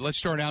Larrivee, let's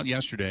start out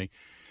yesterday.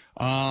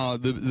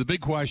 The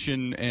big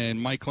question, and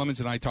Mike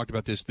Clemens and I talked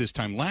about this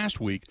time last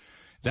week,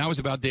 that was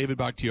about David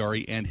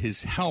Bakhtiari and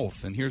his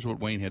health. And here's what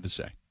Wayne had to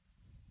say.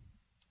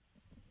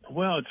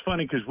 Well, it's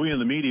funny because we in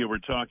the media were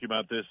talking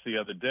about this the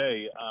other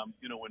day.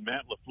 When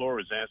Matt LaFleur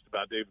was asked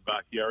about David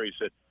Bakhtiari, he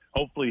said,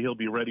 hopefully he'll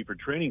be ready for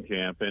training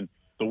camp. And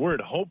the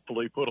word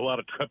hopefully put a lot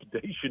of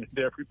trepidation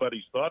into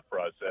everybody's thought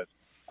process.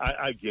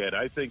 I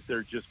think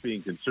they're just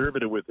being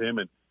conservative with him,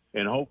 and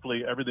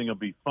hopefully everything will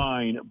be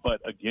fine. But,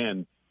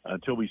 again,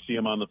 until we see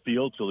him on the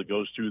field, till it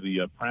goes through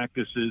the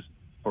practices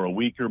for a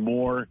week or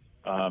more,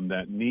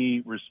 that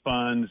knee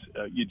responds,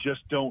 you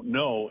just don't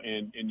know,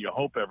 and you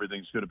hope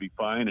everything's going to be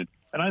fine. And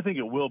I think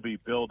it will be,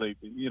 Bill.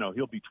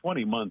 He'll be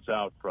 20 months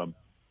out from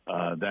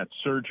that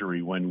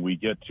surgery when we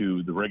get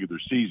to the regular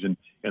season,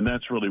 and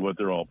that's really what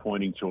they're all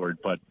pointing toward.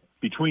 But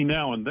between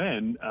now and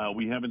then,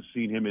 we haven't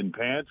seen him in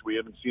pads. We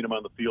haven't seen him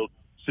on the field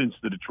since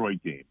the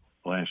Detroit game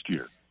last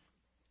year.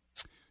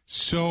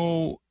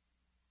 So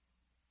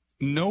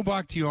no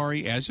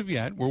Bakhtiari as of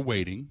yet. We're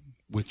waiting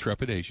with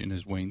trepidation,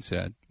 as Wayne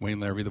said. Wayne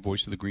Larrivee, the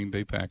voice of the Green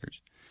Bay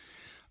Packers.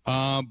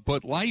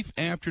 But life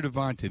after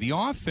Devontae. The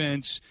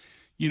offense,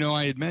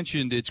 I had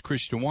mentioned it's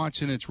Christian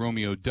Watson, it's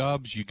Romeo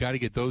Doubs. You got to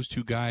get those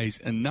two guys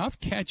enough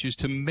catches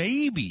to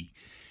maybe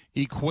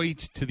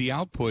equate to the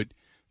output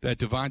that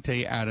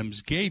Davante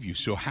Adams gave you.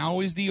 So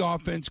how is the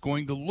offense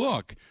going to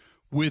look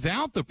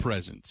without the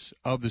presence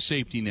of the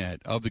safety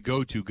net, of the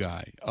go-to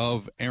guy,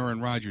 of Aaron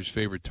Rodgers'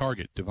 favorite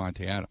target,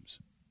 Davante Adams?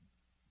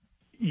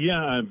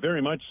 Yeah,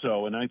 very much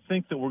so. And I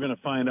think that we're going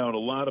to find out a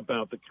lot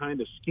about the kind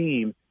of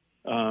scheme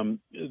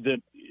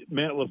that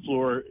Matt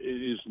LaFleur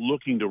is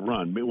looking to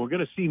run. We're going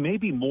to see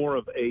maybe more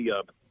of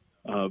a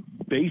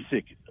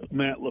basic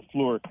Matt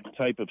LaFleur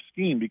type of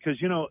scheme because,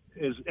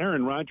 as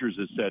Aaron Rodgers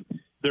has said,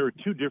 there are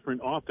two different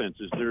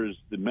offenses. There's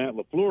the Matt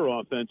LaFleur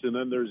offense, and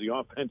then there's the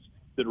offense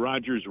that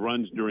Rodgers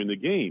runs during the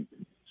game.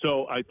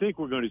 So I think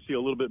we're going to see a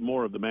little bit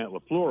more of the Matt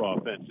LaFleur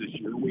offense this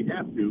year. We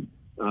have to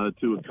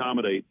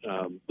accommodate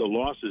the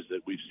losses that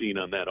we've seen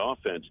on that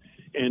offense.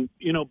 And,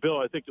 Bill,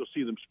 I think you'll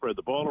see them spread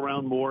the ball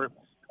around more.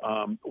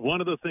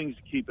 One of the things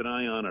to keep an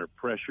eye on are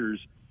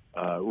pressures.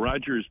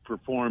 Rodgers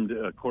performed,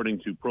 according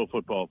to Pro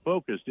Football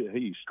Focus,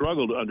 he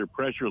struggled under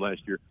pressure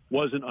last year,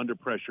 wasn't under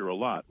pressure a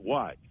lot.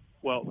 Why?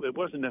 Well, it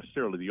wasn't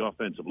necessarily the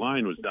offensive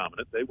line was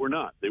dominant. They were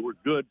not. They were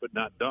good but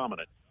not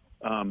dominant.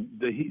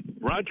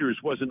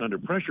 Rodgers wasn't under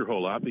pressure a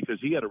whole lot because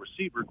he had a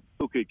receiver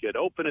who could get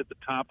open at the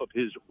top of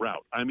his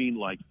route. I mean,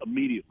 like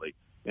immediately.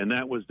 And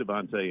that was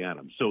Davante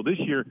Adams. So this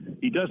year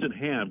he doesn't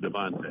have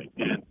Davante.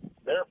 And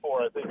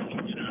therefore I think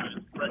his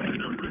pressure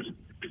numbers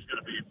is going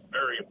to be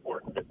very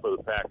important for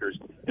the Packers.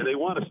 And they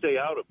want to stay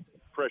out of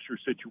pressure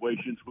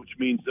situations, which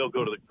means they'll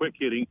go to the quick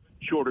hitting,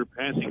 shorter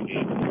passing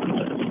game.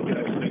 These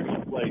guys make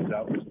some plays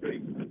out in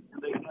space. And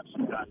they have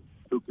some guys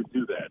who could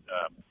do that.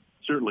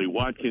 Certainly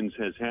Watkins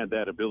has had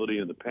that ability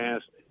in the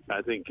past.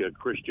 I think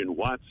Christian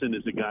Watson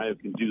is a guy who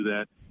can do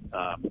that.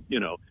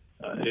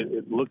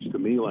 It looks to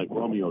me like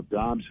Romeo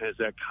Dobbs has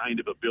that kind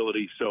of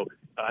ability. So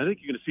I think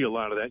you're going to see a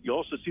lot of that. You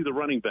also see the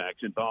running backs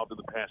involved in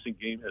the passing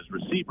game as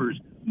receivers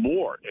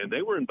more, and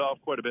they were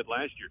involved quite a bit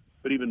last year,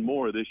 but even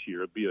more this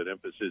year. It'll be an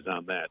emphasis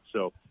on that.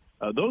 So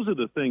those are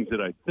the things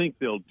that I think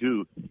they'll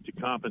do to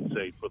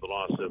compensate for the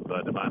loss of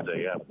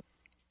Devontae Evans.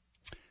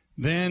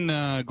 Then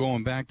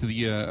going back to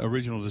the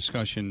original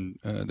discussion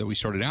that we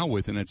started out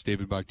with, and that's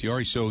David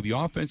Bakhtiari. So the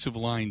offensive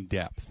line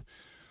depth.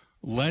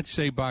 Let's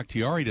say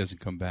Bakhtiari doesn't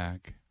come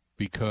back,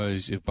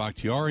 because if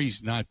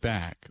Bakhtiari's not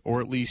back, or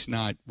at least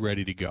not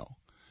ready to go,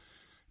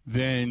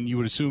 then you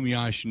would assume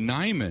Yosh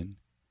Nijman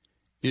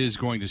is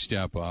going to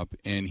step up,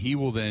 and he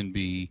will then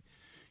be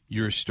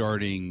your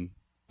starting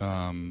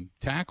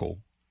tackle,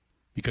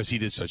 because he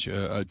did such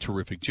a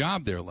terrific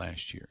job there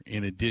last year.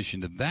 In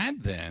addition to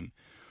that, then,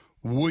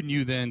 wouldn't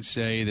you then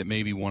say that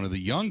maybe one of the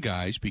young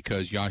guys,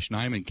 because Yosh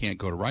Nijman can't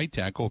go to right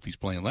tackle if he's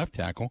playing left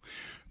tackle,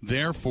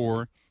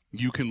 therefore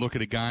you can look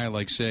at a guy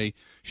like, say,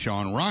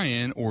 Sean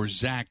Ryan or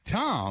Zach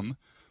Tom,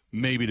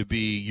 maybe to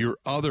be your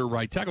other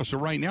right tackle. So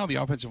right now the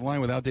offensive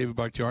line without David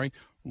Bakhtiari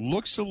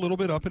looks a little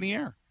bit up in the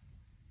air.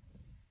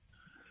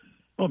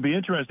 Well, it'll be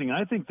interesting.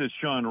 I think this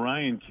Sean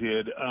Ryan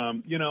kid,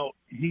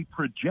 he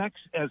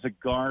projects as a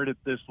guard at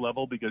this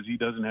level because he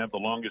doesn't have the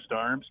longest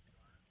arms.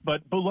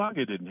 But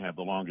Bulaga didn't have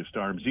the longest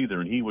arms either,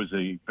 and he was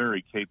a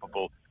very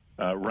capable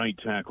right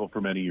tackle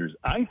for many years.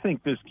 I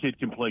think this kid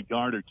can play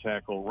guard or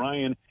tackle.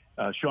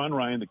 Sean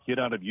Ryan, the kid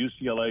out of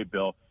UCLA,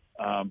 Bill,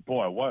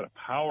 boy, what a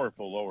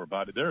powerful lower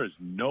body. There is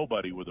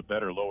nobody with a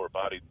better lower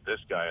body than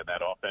this guy in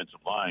that offensive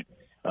line.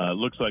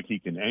 Looks like he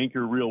can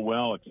anchor real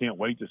well. I can't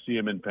wait to see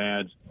him in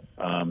pads.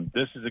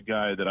 This is a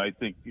guy that I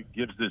think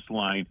gives this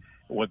line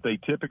what they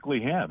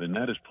typically have, and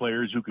that is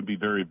players who can be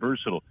very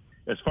versatile.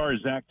 As far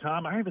as Zach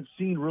Tom, I haven't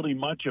seen really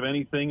much of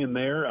anything in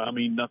there. I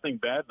mean, nothing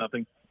bad,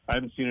 nothing. I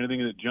haven't seen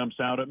anything that jumps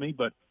out at me.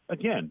 But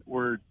again,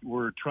 we're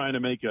trying to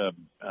make a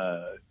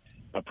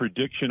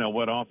prediction of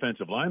what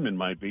offensive linemen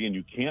might be, and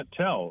you can't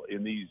tell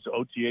in these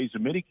OTAs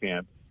and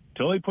minicamp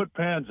until they put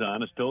pads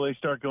on, until they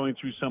start going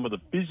through some of the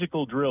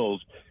physical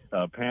drills,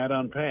 pad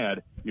on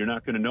pad. You're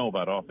not going to know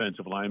about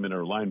offensive linemen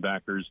or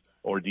linebackers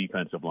or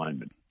defensive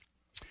linemen.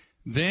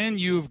 Then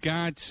you've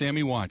got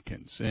Sammy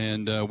Watkins,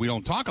 and we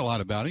don't talk a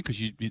lot about it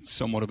because it's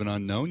somewhat of an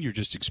unknown. You're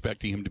just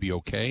expecting him to be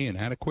okay and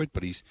adequate,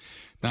 but he's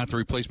not the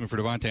replacement for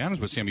Devontae Adams.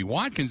 But Sammy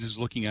Watkins is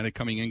looking at it,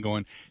 coming in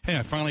going, hey,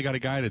 I finally got a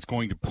guy that's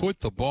going to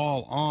put the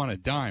ball on a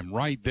dime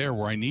right there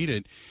where I need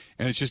it,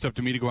 and it's just up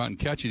to me to go out and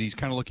catch it. He's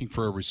kind of looking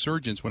for a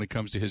resurgence when it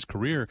comes to his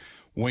career.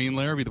 Wayne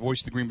Larrivee, the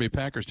voice of the Green Bay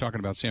Packers, talking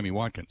about Sammy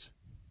Watkins.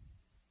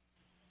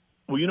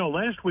 Well,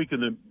 last week in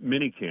the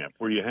minicamp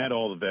where you had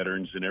all the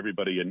veterans and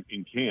everybody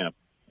in camp,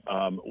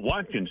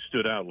 Watkins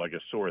stood out like a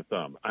sore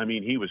thumb. I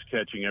mean, he was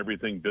catching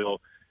everything, Bill.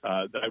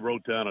 I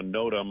wrote down a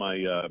note on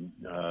my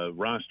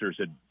roster,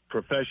 said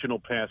professional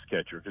pass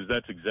catcher, because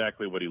that's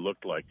exactly what he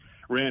looked like.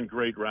 Ran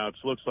great routes,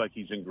 looks like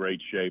he's in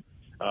great shape.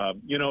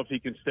 If he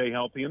can stay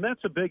healthy, and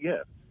that's a big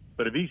if.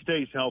 But if he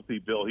stays healthy,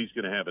 Bill, he's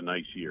going to have a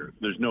nice year.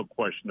 There's no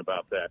question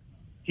about that.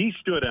 He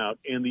stood out.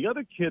 And the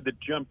other kid that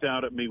jumped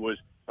out at me was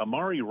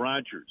Amari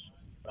Rodgers.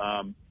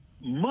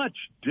 Much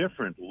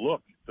different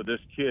look for this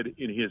kid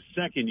in his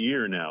second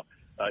year now.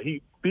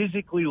 He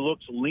physically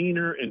looks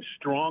leaner and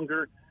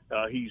stronger.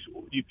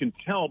 You can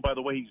tell by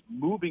the way he's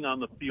moving on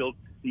the field.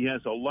 He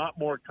has a lot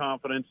more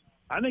confidence.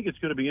 I think it's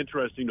going to be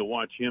interesting to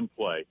watch him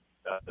play.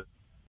 I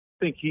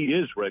think he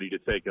is ready to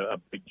take a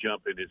big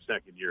jump in his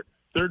second year.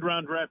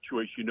 Third-round draft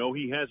choice,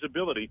 he has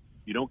ability.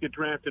 You don't get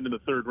drafted in the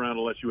third round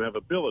unless you have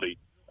ability.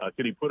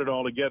 Can he put it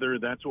all together?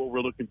 That's what we're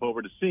looking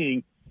forward to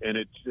seeing, and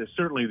it's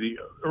certainly the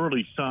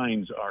early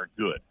signs are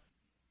good.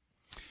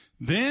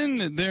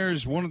 Then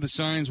there's one of the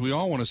signs we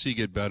all want to see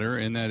get better,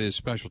 and that is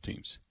special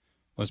teams.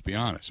 Let's be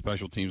honest.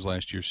 Special teams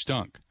last year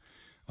stunk.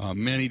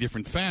 Many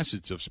different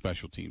facets of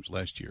special teams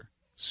last year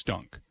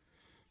stunk.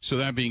 So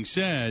that being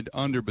said,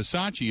 under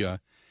Bisaccia,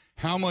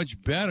 how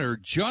much better,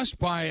 just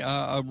by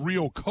a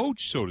real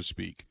coach, so to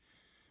speak,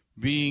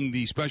 being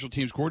the special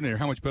teams coordinator,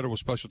 how much better will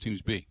special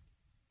teams be?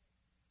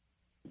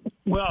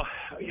 Well,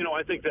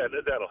 I think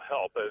that'll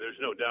help. There's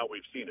no doubt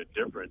we've seen a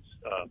difference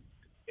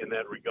in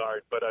that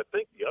regard. But I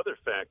think the other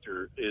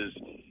factor is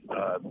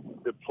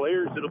the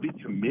players that'll be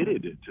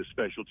committed to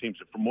special teams.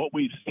 And from what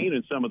we've seen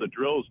in some of the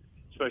drills,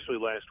 especially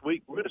last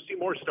week, we're going to see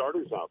more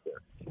starters out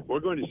there. We're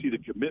going to see the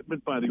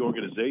commitment by the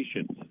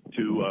organization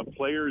to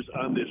players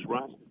on this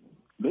roster,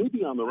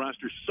 maybe on the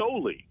roster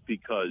solely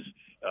because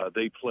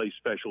they play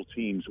special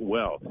teams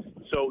well.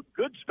 So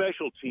good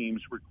special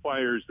teams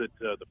requires that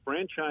the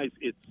franchise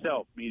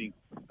itself, meaning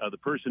the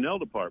personnel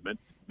department,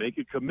 make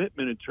a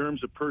commitment in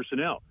terms of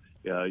personnel.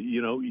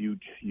 You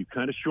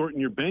kind of shorten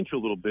your bench a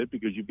little bit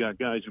because you've got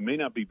guys who may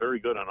not be very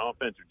good on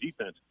offense or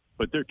defense,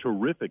 but they're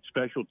terrific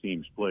special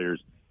teams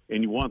players,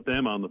 and you want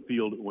them on the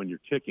field when you're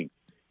kicking.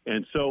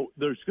 And so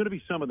there's going to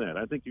be some of that.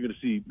 I think you're going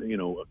to see,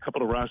 a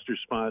couple of roster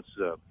spots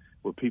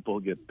where people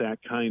get that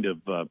kind of,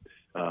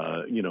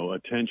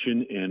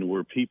 attention, and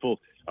where people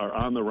are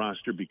on the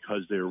roster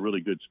because they're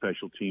really good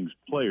special teams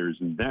players,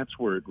 and that's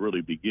where it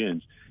really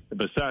begins.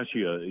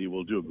 Bisaccia, he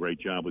will do a great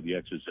job with the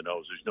X's and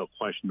O's. There's no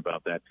question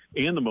about that,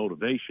 and the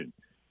motivation.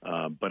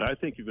 But I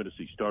think you're going to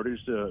see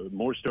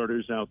more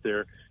starters out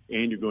there,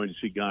 and you're going to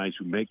see guys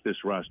who make this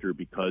roster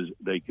because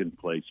they can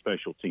play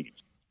special teams.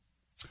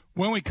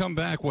 When we come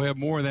back, we'll have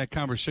more of that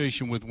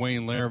conversation with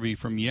Wayne Larrivee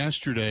from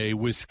yesterday.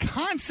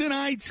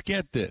 Wisconsinites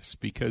get this,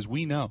 because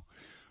we know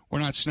we're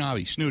not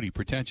snobby, snooty,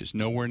 pretentious.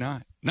 No, we're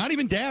not. Not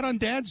even Dad on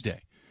Dad's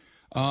Day.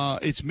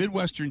 It's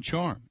Midwestern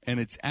charm, and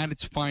it's at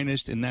its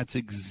finest, and that's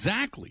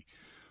exactly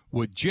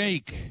what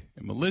Jake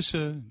and Melissa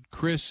and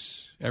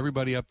Chris,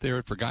 everybody up there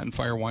at Forgotten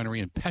Fire Winery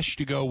in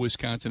Peshtigo,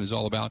 Wisconsin, is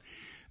all about.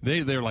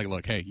 They're like,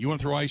 look, hey, you want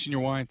to throw ice in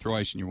your wine? Throw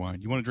ice in your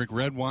wine. You want to drink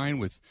red wine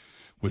with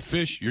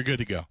fish? You're good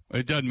to go.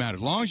 It doesn't matter.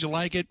 As long as you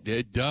like it,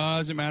 it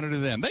doesn't matter to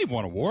them. They've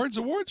won awards.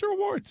 Awards are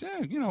awards.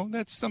 Yeah,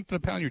 that's something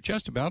to pound your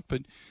chest about,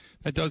 but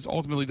that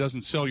ultimately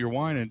doesn't sell your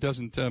wine, and it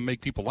doesn't make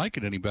people like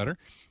it any better.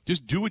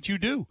 Just do what you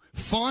do.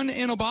 Fun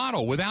in a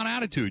bottle without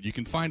attitude. You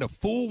can find a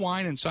full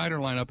wine and cider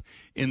lineup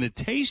in the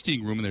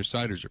tasting room, and their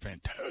ciders are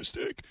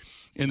fantastic,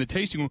 in the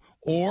tasting room,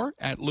 or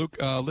at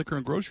liquor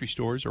and grocery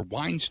stores or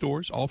wine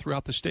stores all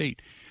throughout the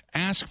state.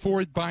 Ask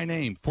for it by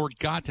name,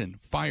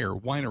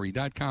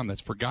 ForgottenFireWinery.com.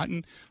 That's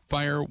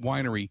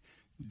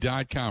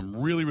ForgottenFireWinery.com.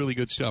 Really, really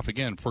good stuff.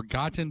 Again,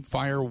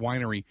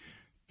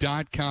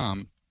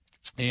 ForgottenFireWinery.com.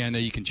 And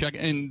you can check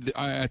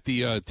at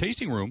the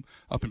tasting room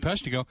up in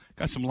Peshtigo.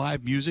 Got some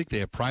live music. They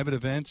have private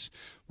events.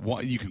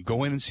 You can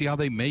go in and see how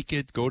they make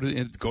it. Go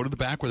to the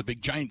back where the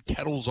big giant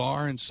kettles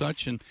are and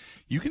such, and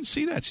you can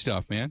see that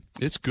stuff, man.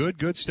 It's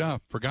good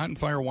stuff. Forgotten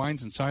Fire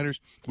Wines and Ciders,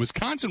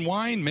 Wisconsin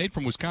wine made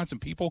from Wisconsin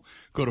people.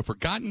 Go to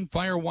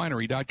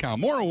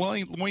ForgottenFireWinery.com. More of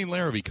Wayne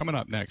Larrivee coming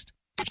up next.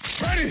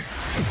 Ready?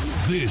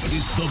 This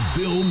is the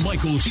Bill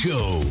Michaels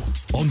Show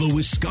on the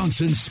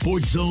Wisconsin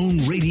Sports Zone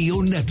Radio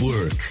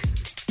Network.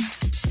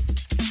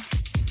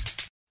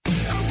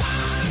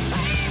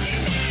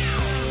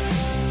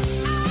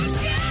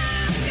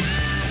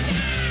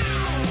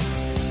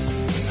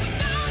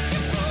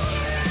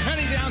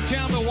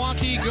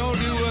 Milwaukee, go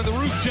to the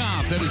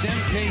rooftop. That is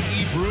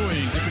MKE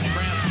Brewing. Different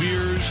craft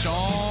beers,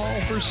 all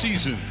for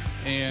season.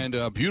 And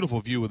a beautiful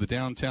view of the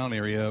downtown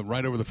area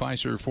right over the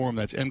Fiserv Forum.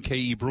 That's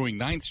MKE Brewing,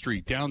 9th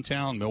Street,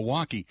 downtown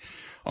Milwaukee.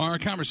 Our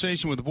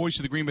conversation with the voice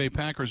of the Green Bay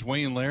Packers,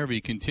 Wayne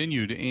Larrivee,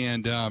 continued.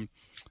 And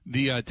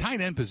the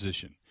tight end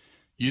position.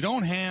 You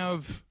don't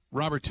have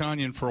Robert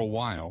Tonyan for a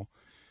while.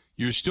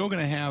 You're still going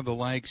to have the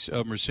likes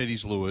of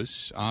Mercedes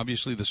Lewis,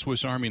 obviously the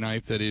Swiss Army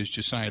knife that is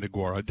Josiah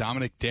DeGuara,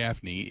 Dominic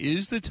Daphne.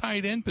 Is the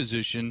tight end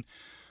position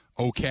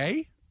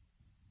okay?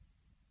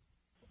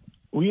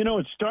 Well,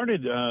 it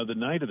started the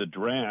night of the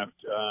draft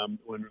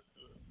when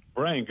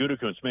Brian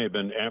Gutekunst may have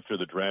been after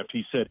the draft.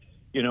 He said,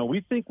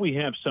 we think we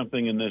have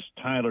something in this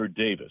Tyler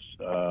Davis.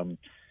 He'll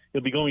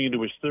be going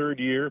into his third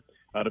year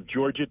out of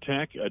Georgia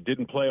Tech.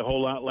 Didn't play a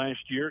whole lot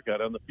last year.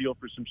 Got on the field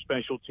for some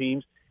special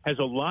teams. Has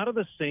a lot of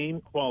the same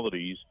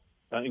qualities,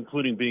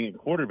 including being a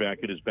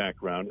quarterback at his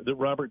background, that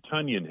Robert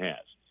Tonyan has.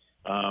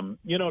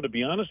 To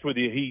be honest with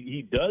you,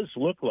 he does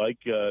look like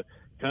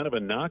kind of a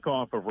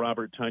knockoff of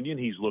Robert Tonyan.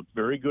 He's looked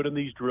very good in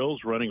these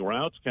drills, running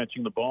routes,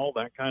 catching the ball,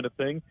 that kind of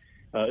thing.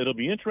 It'll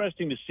be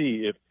interesting to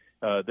see if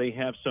they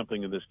have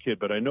something in this kid.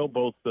 But I know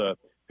both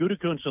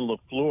Gutekunst and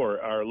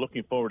LaFleur are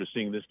looking forward to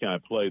seeing this guy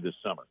play this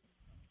summer.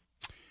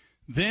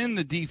 Then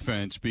the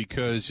defense,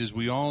 because as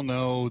we all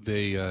know,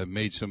 they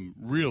made some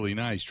really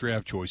nice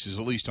draft choices,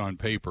 at least on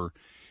paper.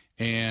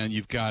 And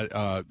you've got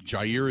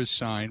Jair is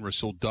signed,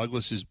 Rasul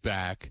Douglas is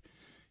back.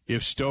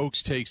 If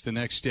Stokes takes the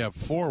next step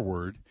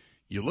forward,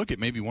 you look at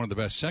maybe one of the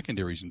best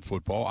secondaries in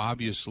football.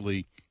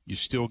 Obviously, you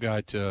still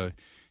got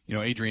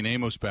Adrian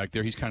Amos back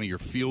there. He's kind of your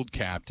field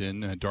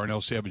captain.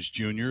 Darnell Savage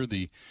Jr.,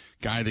 the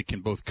guy that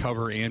can both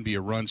cover and be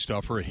a run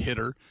stuffer, a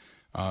hitter.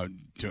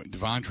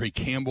 Devondre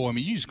Campbell. I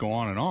mean, you just go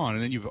on,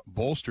 and then you've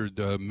bolstered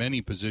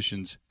many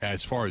positions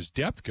as far as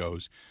depth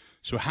goes.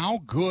 So how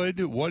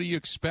good, what do you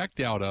expect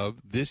out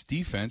of this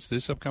defense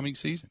this upcoming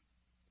season?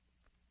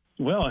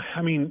 Well,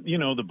 I mean,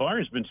 the bar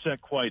has been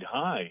set quite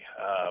high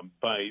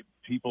by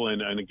people,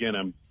 and again,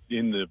 I'm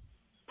in the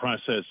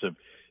process of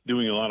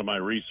doing a lot of my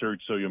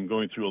research, so I'm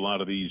going through a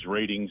lot of these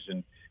ratings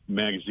and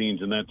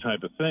magazines and that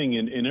type of thing,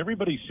 and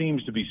everybody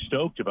seems to be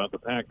stoked about the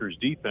Packers'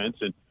 defense,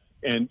 and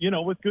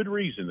with good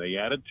reason. They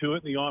added to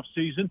it in the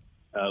offseason.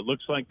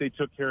 Looks like they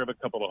took care of a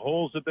couple of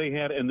holes that they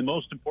had, and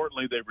most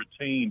importantly, they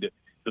retained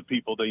the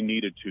people they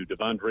needed to.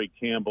 Devondre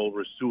Campbell,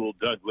 Rasul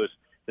Douglas.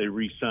 They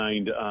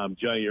re-signed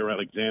Jair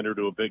Alexander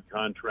to a big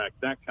contract,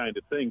 that kind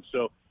of thing.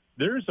 So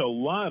there's a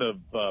lot of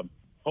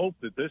hope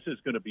that this is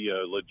going to be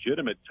a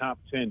legitimate top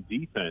 10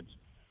 defense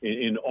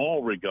in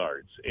all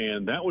regards,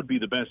 and that would be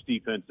the best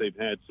defense they've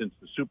had since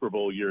the Super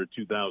Bowl year of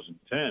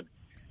 2010.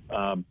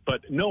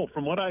 But no,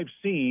 from what I've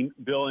seen,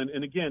 Bill,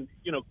 and again,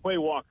 Quay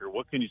Walker,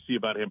 what can you see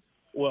about him?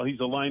 Well, he's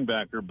a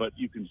linebacker, but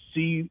you can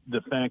see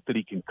the fact that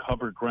he can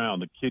cover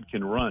ground. The kid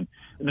can run.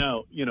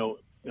 Now,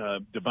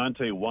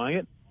 Devontae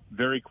Wyatt,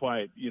 very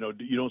quiet. You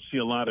don't see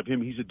a lot of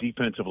him. He's a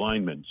defensive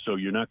lineman, so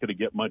you're not going to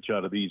get much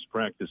out of these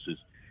practices.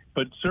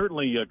 But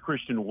certainly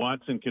Christian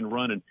Watson can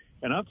run.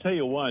 And I'll tell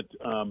you what,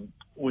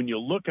 when you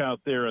look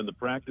out there in the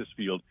practice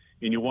field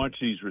and you watch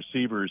these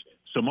receivers,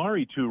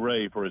 Samori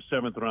Toure, for a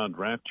 7th-round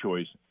draft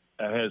choice,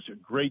 has a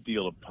great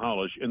deal of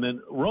polish. And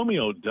then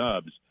Romeo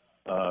Doubs,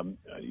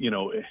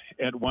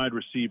 at wide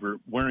receiver,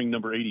 wearing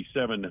number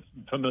 87,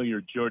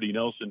 familiar Jordy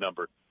Nelson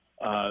number,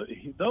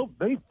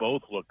 they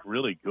both look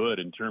really good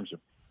in terms of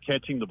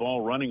catching the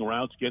ball, running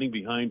routes, getting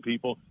behind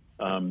people.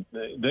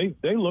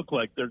 They look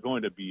like they're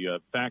going to be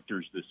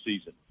factors this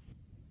season.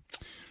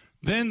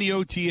 Then the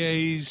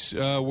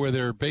OTAs, where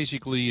they're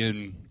basically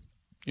in,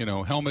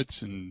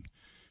 helmets and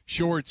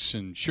shorts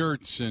and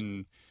shirts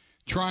and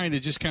trying to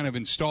just kind of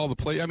install the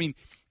play. I mean,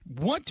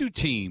 what do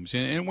teams,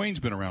 and Wayne's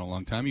been around a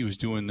long time. He was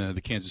doing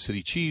the Kansas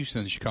City Chiefs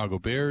and the Chicago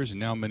Bears, and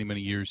now many,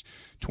 many years,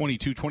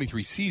 22,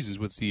 23 seasons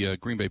with the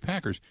Green Bay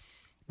Packers.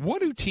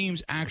 What do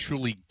teams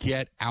actually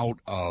get out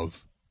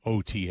of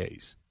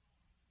OTAs?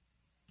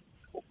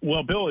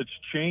 Well, Bill, it's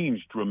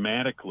changed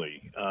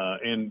dramatically,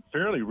 and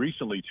fairly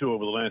recently, too,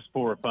 over the last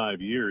 4 or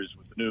 5 years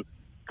with the new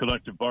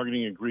collective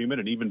bargaining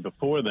agreement, and even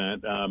before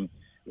that,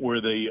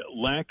 where the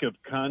lack of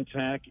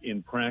contact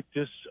in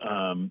practice,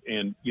 and,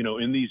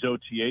 in these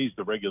OTAs,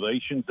 the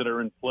regulations that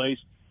are in place,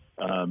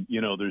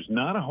 there's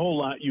not a whole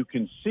lot you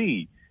can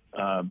see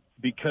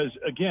because,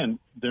 again,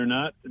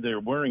 they're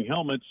wearing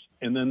helmets,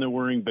 and then they're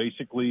wearing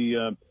basically,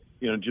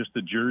 just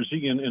the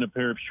jersey and a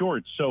pair of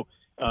shorts. So,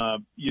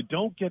 you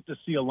don't get to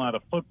see a lot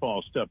of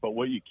football stuff, but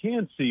what you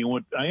can see, and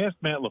what I asked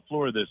Matt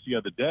LaFleur this the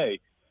other day,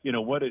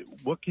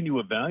 what can you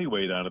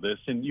evaluate out of this?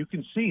 And you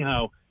can see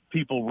how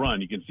people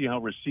run. You can see how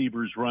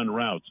receivers run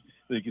routes.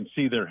 You can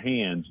see their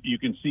hands. You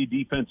can see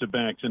defensive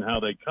backs and how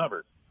they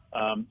cover.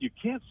 You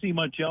can't see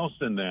much else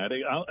than that,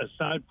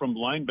 aside from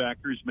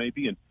linebackers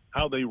maybe and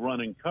how they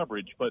run in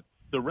coverage. But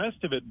the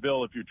rest of it,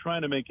 Bill, if you're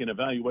trying to make an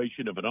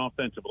evaluation of an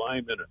offensive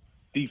lineman or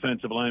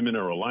defensive lineman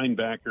or a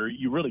linebacker,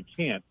 you really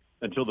can't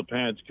until the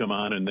pads come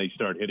on and they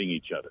start hitting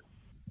each other.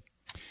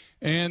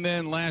 And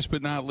then last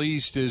but not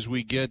least, as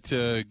we get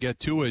to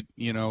it,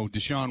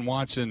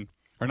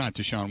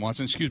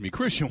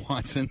 Christian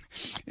Watson,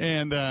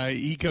 and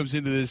he comes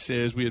into this,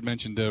 as we had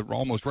mentioned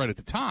almost right at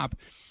the top,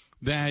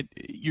 that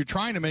you're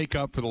trying to make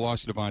up for the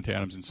loss of Devontae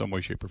Adams in some way,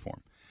 shape, or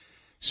form.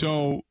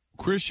 So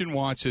Christian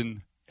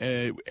Watson,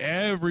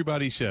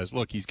 everybody says,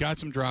 look, he's got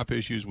some drop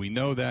issues. We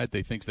know that.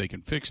 They think they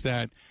can fix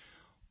that.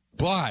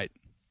 But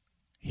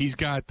he's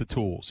got the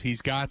tools.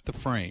 He's got the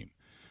frame.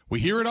 We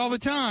hear it all the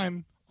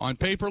time. On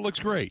paper, looks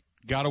great.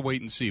 Got to wait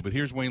and see. But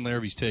here's Wayne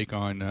Larrivee's take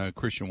on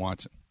Christian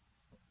Watson.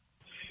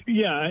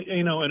 Yeah,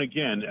 and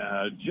again,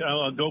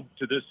 I'll go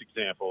to this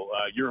example.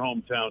 Your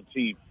hometown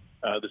team,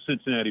 the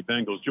Cincinnati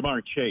Bengals,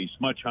 Jamar Chase,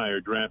 much higher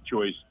draft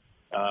choice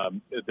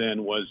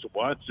than was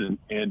Watson.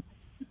 And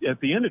at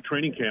the end of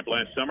training camp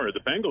last summer, the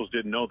Bengals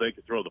didn't know they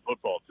could throw the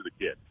football to the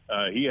kid.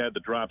 He had the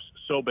drops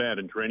so bad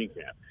in training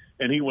camp.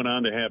 And he went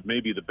on to have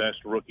maybe the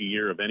best rookie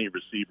year of any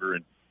receiver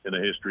in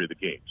the history of the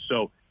game.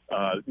 So,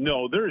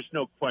 no, there is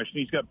no question.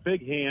 He's got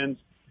big hands.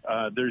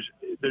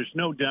 There's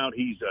no doubt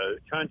he's a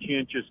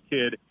conscientious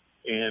kid.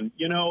 And,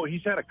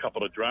 he's had a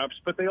couple of drops,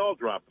 but they all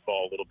drop the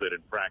ball a little bit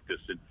in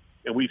practice.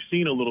 And we've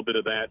seen a little bit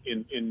of that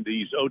in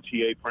these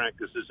OTA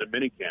practices and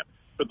minicamp.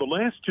 But the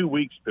last 2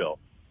 weeks, Bill,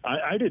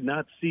 I did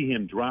not see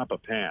him drop a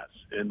pass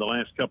in the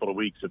last couple of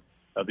weeks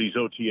of these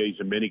OTAs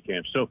and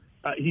minicamps. So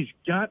he's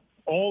got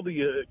all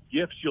the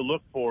gifts you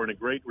look for in a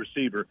great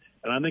receiver,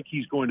 and I think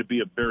he's going to be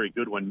a very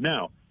good one.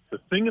 Now, the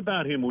thing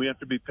about him we have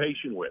to be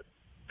patient with,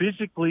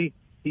 physically,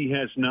 he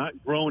has not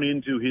grown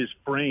into his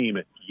frame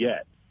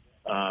yet.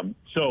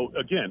 So,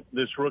 again,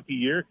 this rookie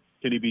year,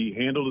 can he be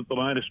handled at the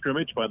line of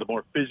scrimmage by the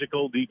more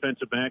physical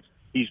defensive backs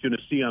he's going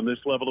to see on this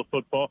level of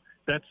football?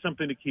 That's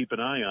something to keep an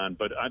eye on.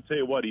 But I tell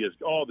you what, he has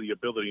all the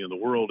ability in the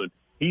world, and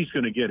he's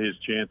going to get his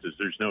chances.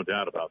 There's no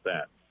doubt about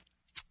that.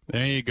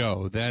 There you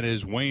go. That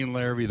is Wayne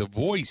Larrivee, the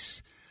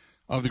voice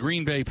of the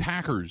Green Bay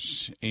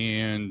Packers,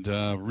 and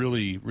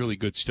really, really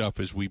good stuff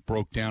as we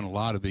broke down a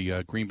lot of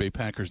the Green Bay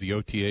Packers, the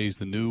OTAs,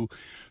 the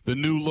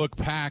new look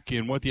pack,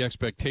 and what the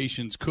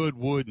expectations could,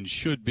 would, and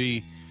should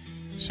be.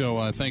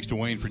 So thanks to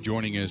Wayne for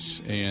joining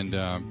us and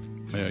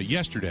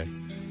yesterday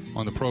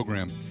on the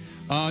program.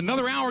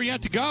 Another hour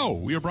yet to go.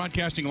 We are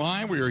broadcasting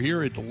live. We are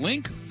here at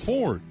Link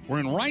Ford. We're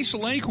in Rice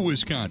Lake,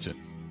 Wisconsin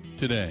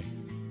today.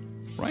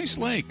 Rice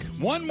Lake.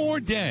 One more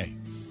day.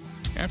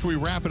 After we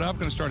wrap it up,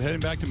 going to start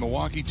heading back to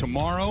Milwaukee.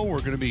 Tomorrow, we're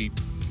going to be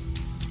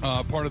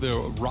part of the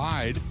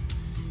ride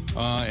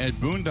at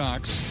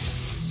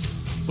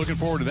Boondocks. Looking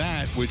forward to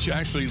that, which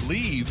actually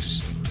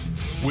leaves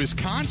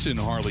Wisconsin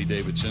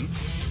Harley-Davidson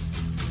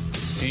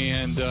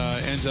and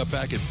ends up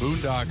back at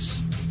Boondocks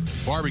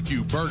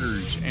Barbecue,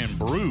 Burgers, and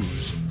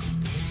Brews.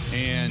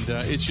 And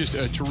it's just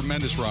a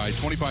tremendous ride.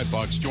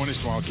 $25. Join us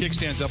tomorrow.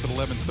 Kickstand's up at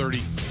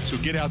 11:30. So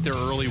get out there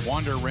early,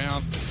 wander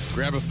around,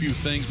 grab a few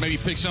things, maybe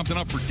pick something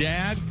up for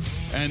Dad,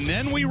 and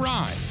then we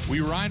ride. We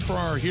ride for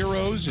our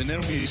heroes, and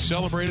then we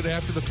celebrate it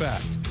after the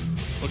fact.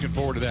 Looking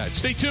forward to that.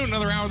 Stay tuned.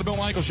 Another hour of the Bill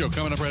Michaels Show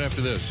coming up right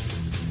after this.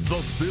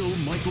 The Bill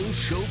Michaels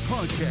Show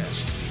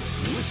podcast.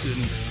 Listen,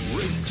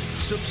 rate,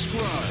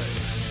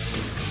 subscribe.